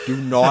 Do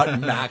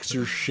not max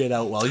your shit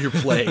out while you're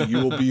playing.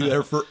 You will be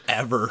there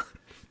forever.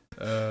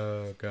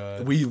 Oh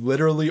God. We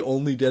literally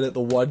only did it the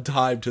one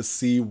time to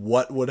see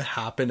what would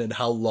happen and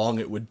how long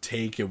it would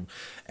take him.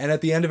 And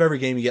at the end of every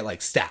game you get like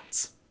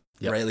stats.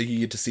 Yep. Right? Like you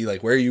get to see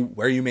like where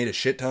you made a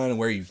shit ton and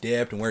where you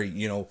dipped and where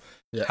you know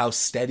how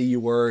steady you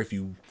were. If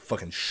you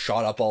fucking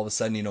shot up all of a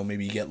sudden, you know,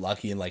 maybe you get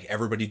lucky and like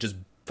everybody just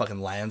fucking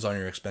lands on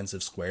your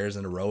expensive squares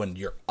in a row and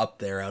you're up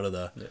there out of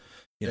the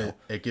you know.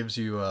 It gives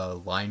you a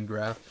line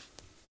graph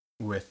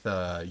with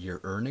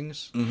your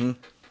earnings,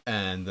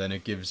 and then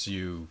it gives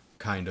you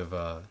kind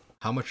of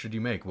how much did you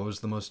make? What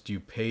was the most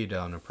you paid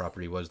on a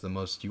property? What was the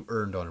most you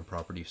earned on a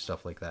property?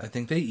 Stuff like that. I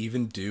think they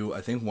even do.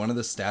 I think one of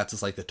the stats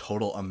is like the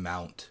total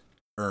amount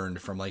earned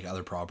from like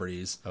other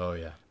properties. Oh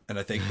yeah. And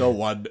I think the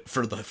one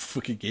for the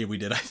fucking game we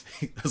did, I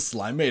think the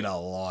slime made a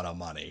lot of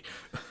money.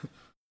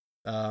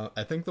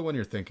 I think the one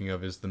you're thinking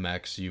of is the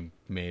max you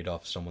made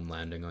off someone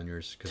landing on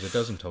yours, because it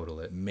doesn't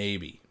total it.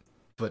 Maybe.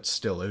 But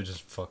still, it was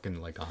just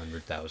fucking like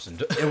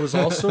 100,000. It was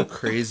also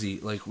crazy.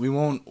 Like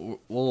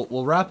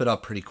we'll wrap it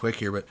up pretty quick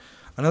here, but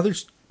another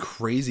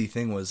crazy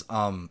thing was,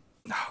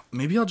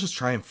 maybe I'll just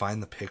try and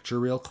find the picture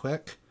real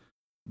quick.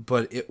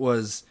 But it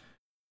was,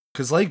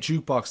 because like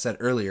Jukebox said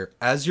earlier,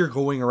 as you're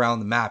going around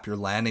the map, you're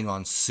landing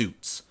on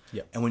suits.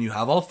 Yeah. And when you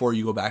have all four,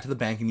 you go back to the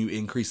bank and you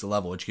increase the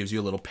level, which gives you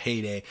a little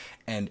payday.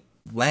 And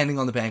landing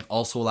on the bank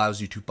also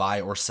allows you to buy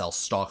or sell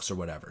stocks or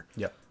whatever.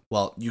 Yeah.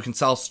 Well, you can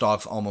sell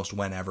stocks almost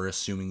whenever,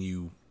 assuming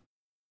you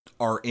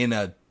are in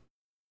the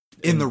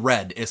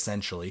red,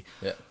 essentially.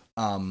 Yeah.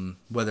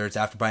 Whether it's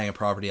after buying a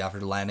property,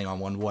 after landing on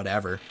one,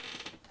 whatever.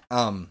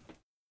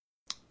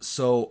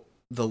 So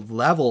the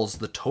levels,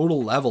 the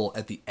total level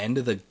at the end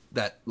of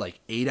that like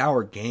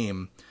 8-hour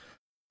game,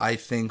 I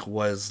think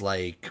was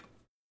like,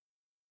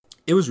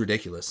 it was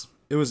ridiculous.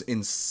 It was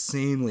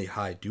insanely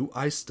high. Do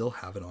I still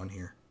have it on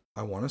here?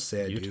 I want to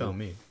say I do. You tell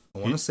me. I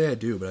want to say I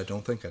do, but I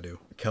don't think I do.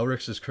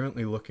 Kelrix is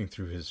currently looking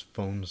through his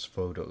phone's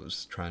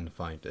photos trying to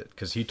find it,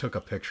 because he took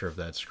a picture of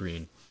that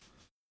screen.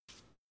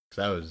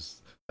 That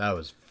That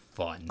was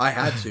fun. I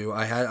had to.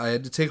 I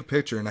had to take a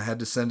picture and I had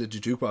to send it to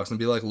Jukebox and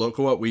be like, look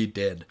what we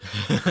did.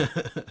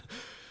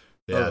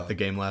 Yeah, the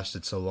game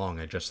lasted so long,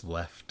 I just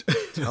left.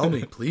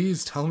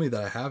 Please tell me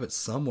that I have it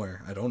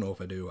somewhere. I don't know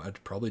if I do. I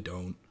probably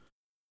don't.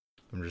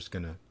 I'm just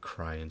gonna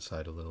cry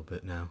inside a little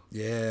bit now.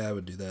 Yeah, I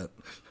would do that.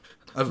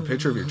 I have a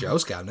picture of your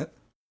Joust cabinet.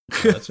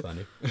 Oh, that's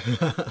funny.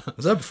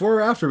 Was that before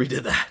or after we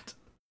did that?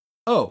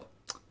 Oh,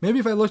 maybe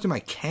if I looked at my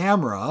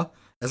camera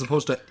as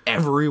opposed to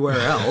everywhere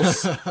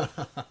else,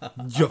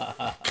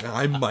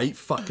 I might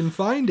fucking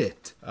find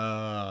it.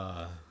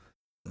 Oh,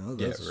 that's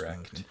get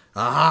wrecked. Smoking.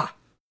 Ah!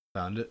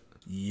 Found it?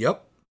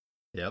 Yep.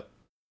 Oh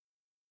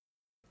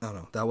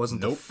no, that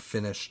wasn't the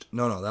finished.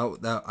 No,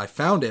 that I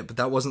found it, but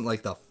that wasn't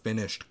like the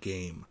finished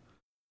game.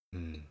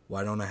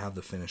 Why don't I have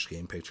the finished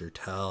game picture?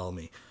 Tell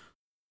me.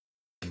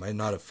 I might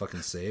not have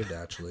fucking saved,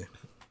 actually.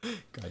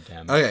 God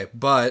damn it. Okay,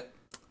 but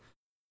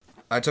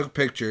I took a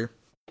picture,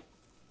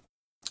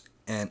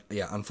 and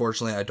yeah,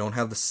 unfortunately, I don't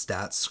have the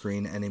stats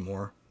screen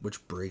anymore,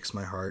 which breaks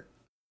my heart.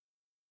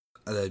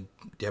 I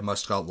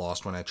must have got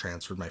lost when I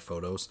transferred my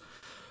photos.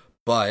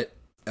 But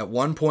at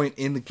one point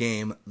in the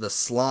game, the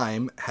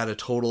slime had a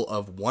total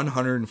of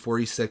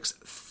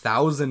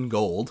 146,000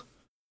 gold,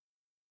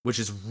 which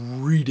is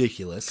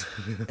ridiculous.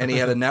 And he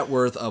had a net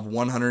worth of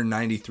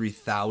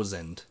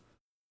 193,000,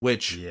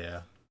 which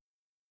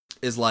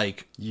is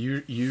like...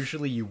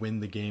 Usually you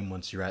win the game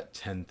once you're at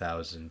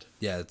 10,000.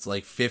 Yeah, it's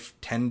like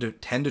 10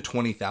 to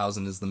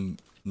 20,000 is the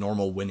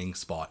normal winning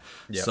spot.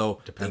 Yep, so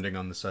depending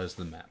on the size of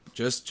the map.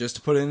 Just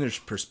to put it in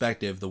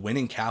perspective, the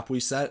winning cap we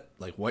set,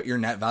 like what your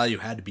net value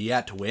had to be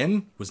at to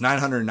win, was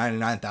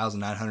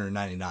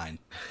 999,999.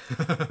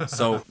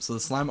 So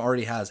the slime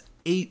already has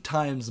 8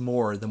 times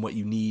more than what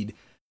you need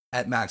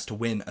at max to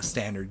win a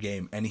standard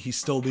game, and he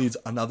still needs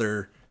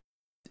another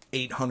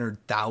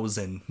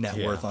 800,000 net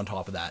worth on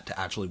top of that to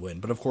actually win.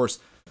 But of course,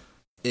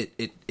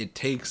 it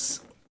takes...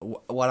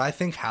 What I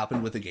think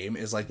happened with the game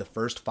is like the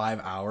first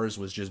 5 hours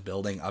was just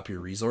building up your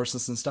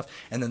resources and stuff,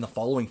 and then the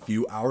following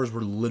few hours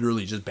were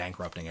literally just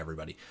bankrupting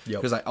everybody.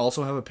 Because I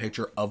also have a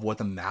picture of what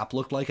the map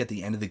looked like at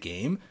the end of the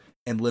game,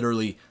 and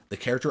literally the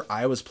character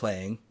I was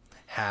playing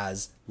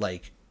has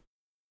like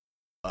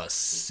a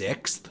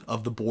sixth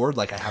of the board.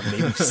 Like I have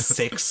maybe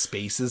 6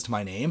 spaces to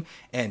my name,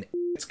 and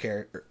its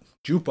character,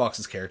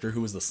 Jukebox's character, who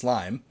was the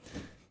slime,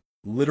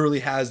 literally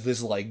has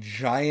this like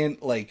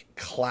giant like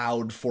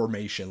cloud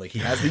formation. Like he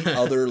has the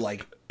other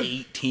like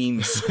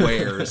 18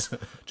 squares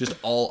just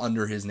all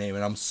under his name,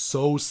 and I'm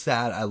so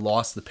sad I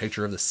lost the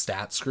picture of the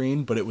stat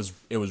screen, but it was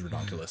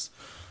ridiculous.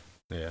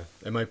 Yeah,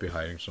 it might be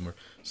hiding somewhere.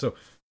 So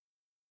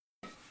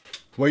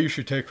what you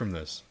should take from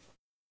this: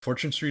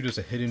 Fortune Street is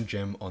a hidden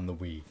gem on the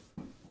Wii.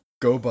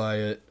 Go buy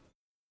it.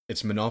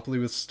 It's Monopoly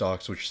with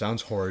stocks, which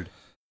sounds horrid,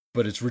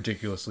 but it's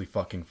ridiculously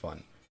fucking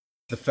fun.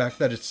 The fact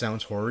that it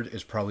sounds horrid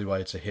is probably why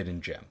it's a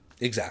hidden gem.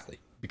 Exactly.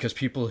 Because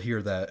people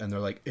hear that and they're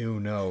like, ew,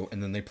 no.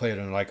 And then they play it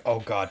and they're like, oh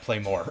god, play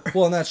more.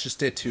 Well, and that's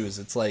just it too, is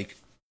it's like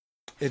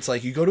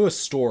you go to a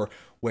store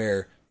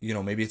where, you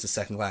know, maybe it's a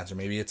Second Glance or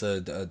maybe it's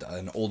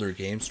an older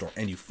game store,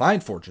 and you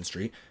find Fortune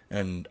Street.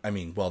 And I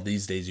mean, well,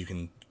 these days you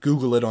can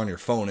Google it on your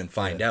phone and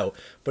find out.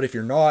 But if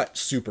you're not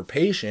super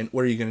patient,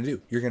 what are you going to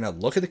do? You're going to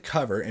look at the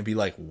cover and be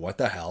like, what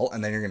the hell?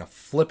 And then you're going to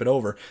flip it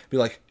over, be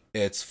like,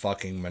 it's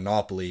fucking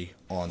Monopoly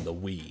on the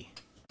Wii.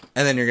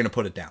 And then you're going to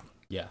put it down.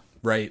 Yeah.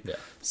 Right? Yeah.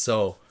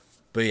 So,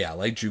 but yeah,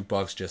 like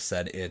Jukebox just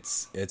said,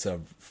 it's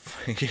a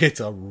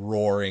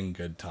roaring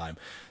good time.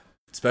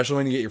 Especially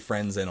when you get your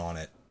friends in on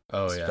it.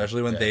 Oh, yeah.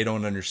 Especially when they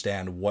don't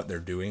understand what they're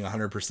doing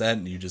 100%,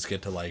 and you just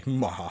get to like,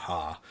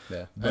 mahaha.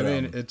 Yeah. But,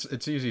 I mean,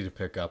 it's easy to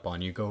pick up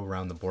on. You go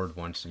around the board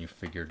once and you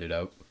figured it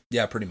out.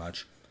 Yeah, pretty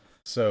much.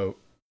 So.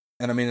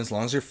 And I mean, as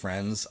long as you're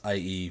friends,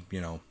 i.e., you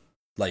know,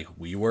 like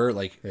we were,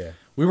 like,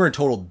 we weren't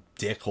total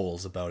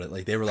dickholes about it.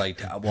 Like, they were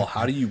like, well,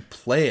 how do you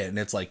play it? And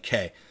it's like,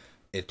 okay,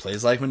 it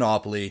plays like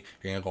Monopoly.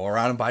 You're going to go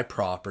around and buy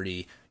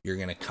property. You're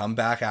going to come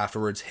back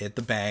afterwards, hit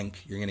the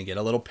bank. You're going to get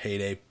a little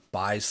payday,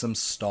 buy some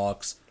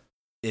stocks.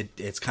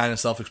 It's kind of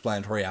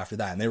self-explanatory after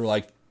that. And they were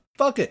like,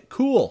 fuck it,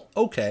 cool,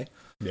 okay.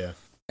 Yeah.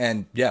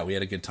 And yeah, we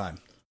had a good time.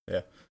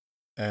 Yeah.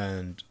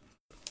 And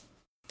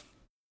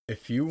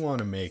if you want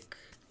to make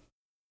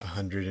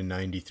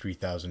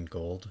 193,000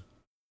 gold,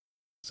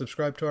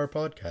 subscribe to our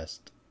podcast.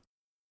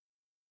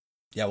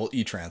 Yeah, we'll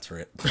e-transfer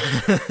it.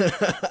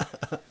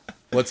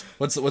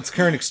 What's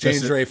current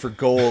exchange rate for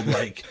gold?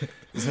 Like,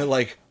 isn't it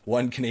like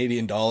 $1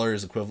 Canadian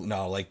is equivalent?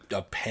 No, like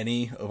a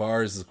penny of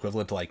ours is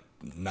equivalent to like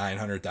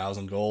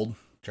 900,000 gold.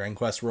 Dragon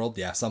Quest World,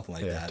 yeah, something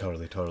like that.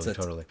 Totally.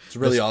 It's a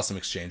really awesome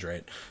exchange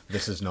rate.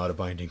 This is not a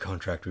binding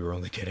contract. We were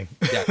only kidding.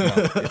 Yeah, no,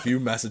 if you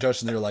message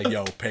us and they're like,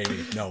 "Yo, pay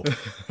me," no,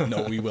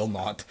 we will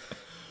not.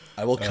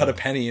 I will cut a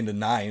penny into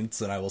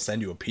ninths and I will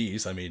send you a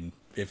piece. I mean,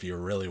 if you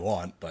really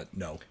want, but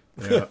no.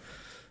 Yeah.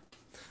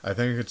 I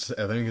think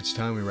it's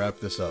time we wrap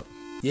this up.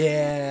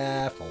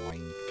 Yeah,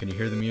 fine. Can you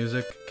hear the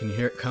music? Can you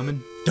hear it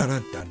coming? Dun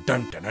dun dun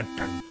dun dun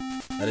dun.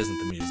 That isn't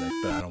the music,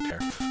 but I don't care.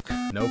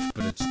 Nope,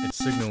 but it's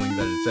signaling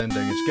that it's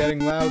ending. It's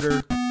getting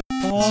louder.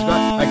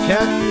 I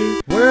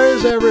can't. Where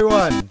is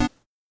everyone?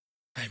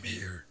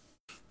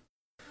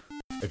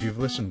 If you've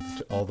listened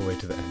all the way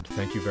to the end,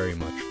 thank you very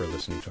much for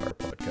listening to our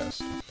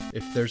podcast.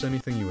 If there's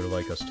anything you would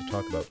like us to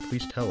talk about,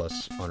 please tell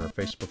us on our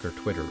Facebook or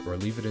Twitter, or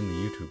leave it in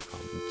the YouTube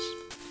comments.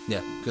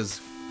 Yeah,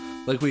 because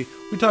like we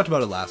talked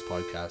about it last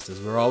podcast, is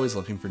we're always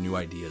looking for new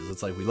ideas.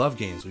 It's like we love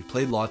games. We've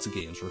played lots of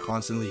games. We're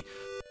constantly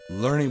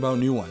learning about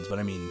new ones. But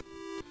I mean,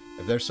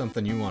 if there's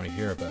something you want to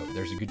hear about,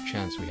 there's a good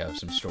chance we have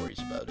some stories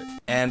about it.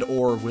 And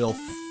or we'll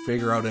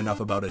figure out enough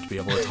about it to be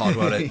able to talk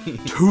about it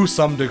to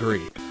some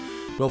degree.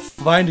 We'll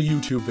find a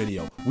YouTube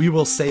video. We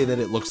will say that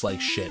it looks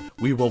like shit.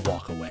 We will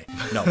walk away.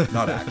 No,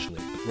 not actually.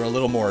 We're a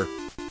little more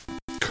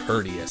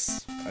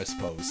courteous, I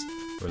suppose.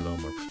 We're a little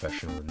more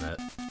professional than that.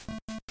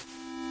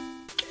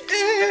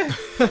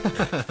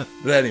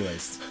 But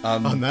anyways,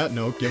 on that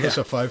note, give us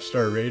a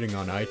 5-star rating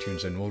on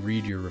iTunes and we'll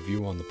read your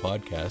review on the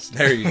podcast.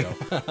 There you go.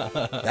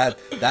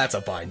 That's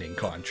a binding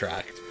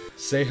contract.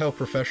 Say how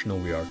professional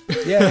we are.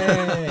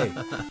 Yay!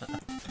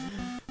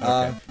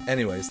 Okay.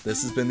 Anyways,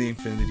 this has been the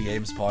Infinity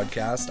Games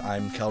podcast.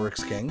 I'm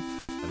Kelrix King.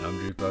 And I'm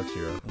Jukebox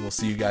Hero. And we'll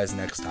see you guys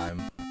next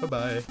time.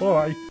 Bye-bye.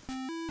 Bye.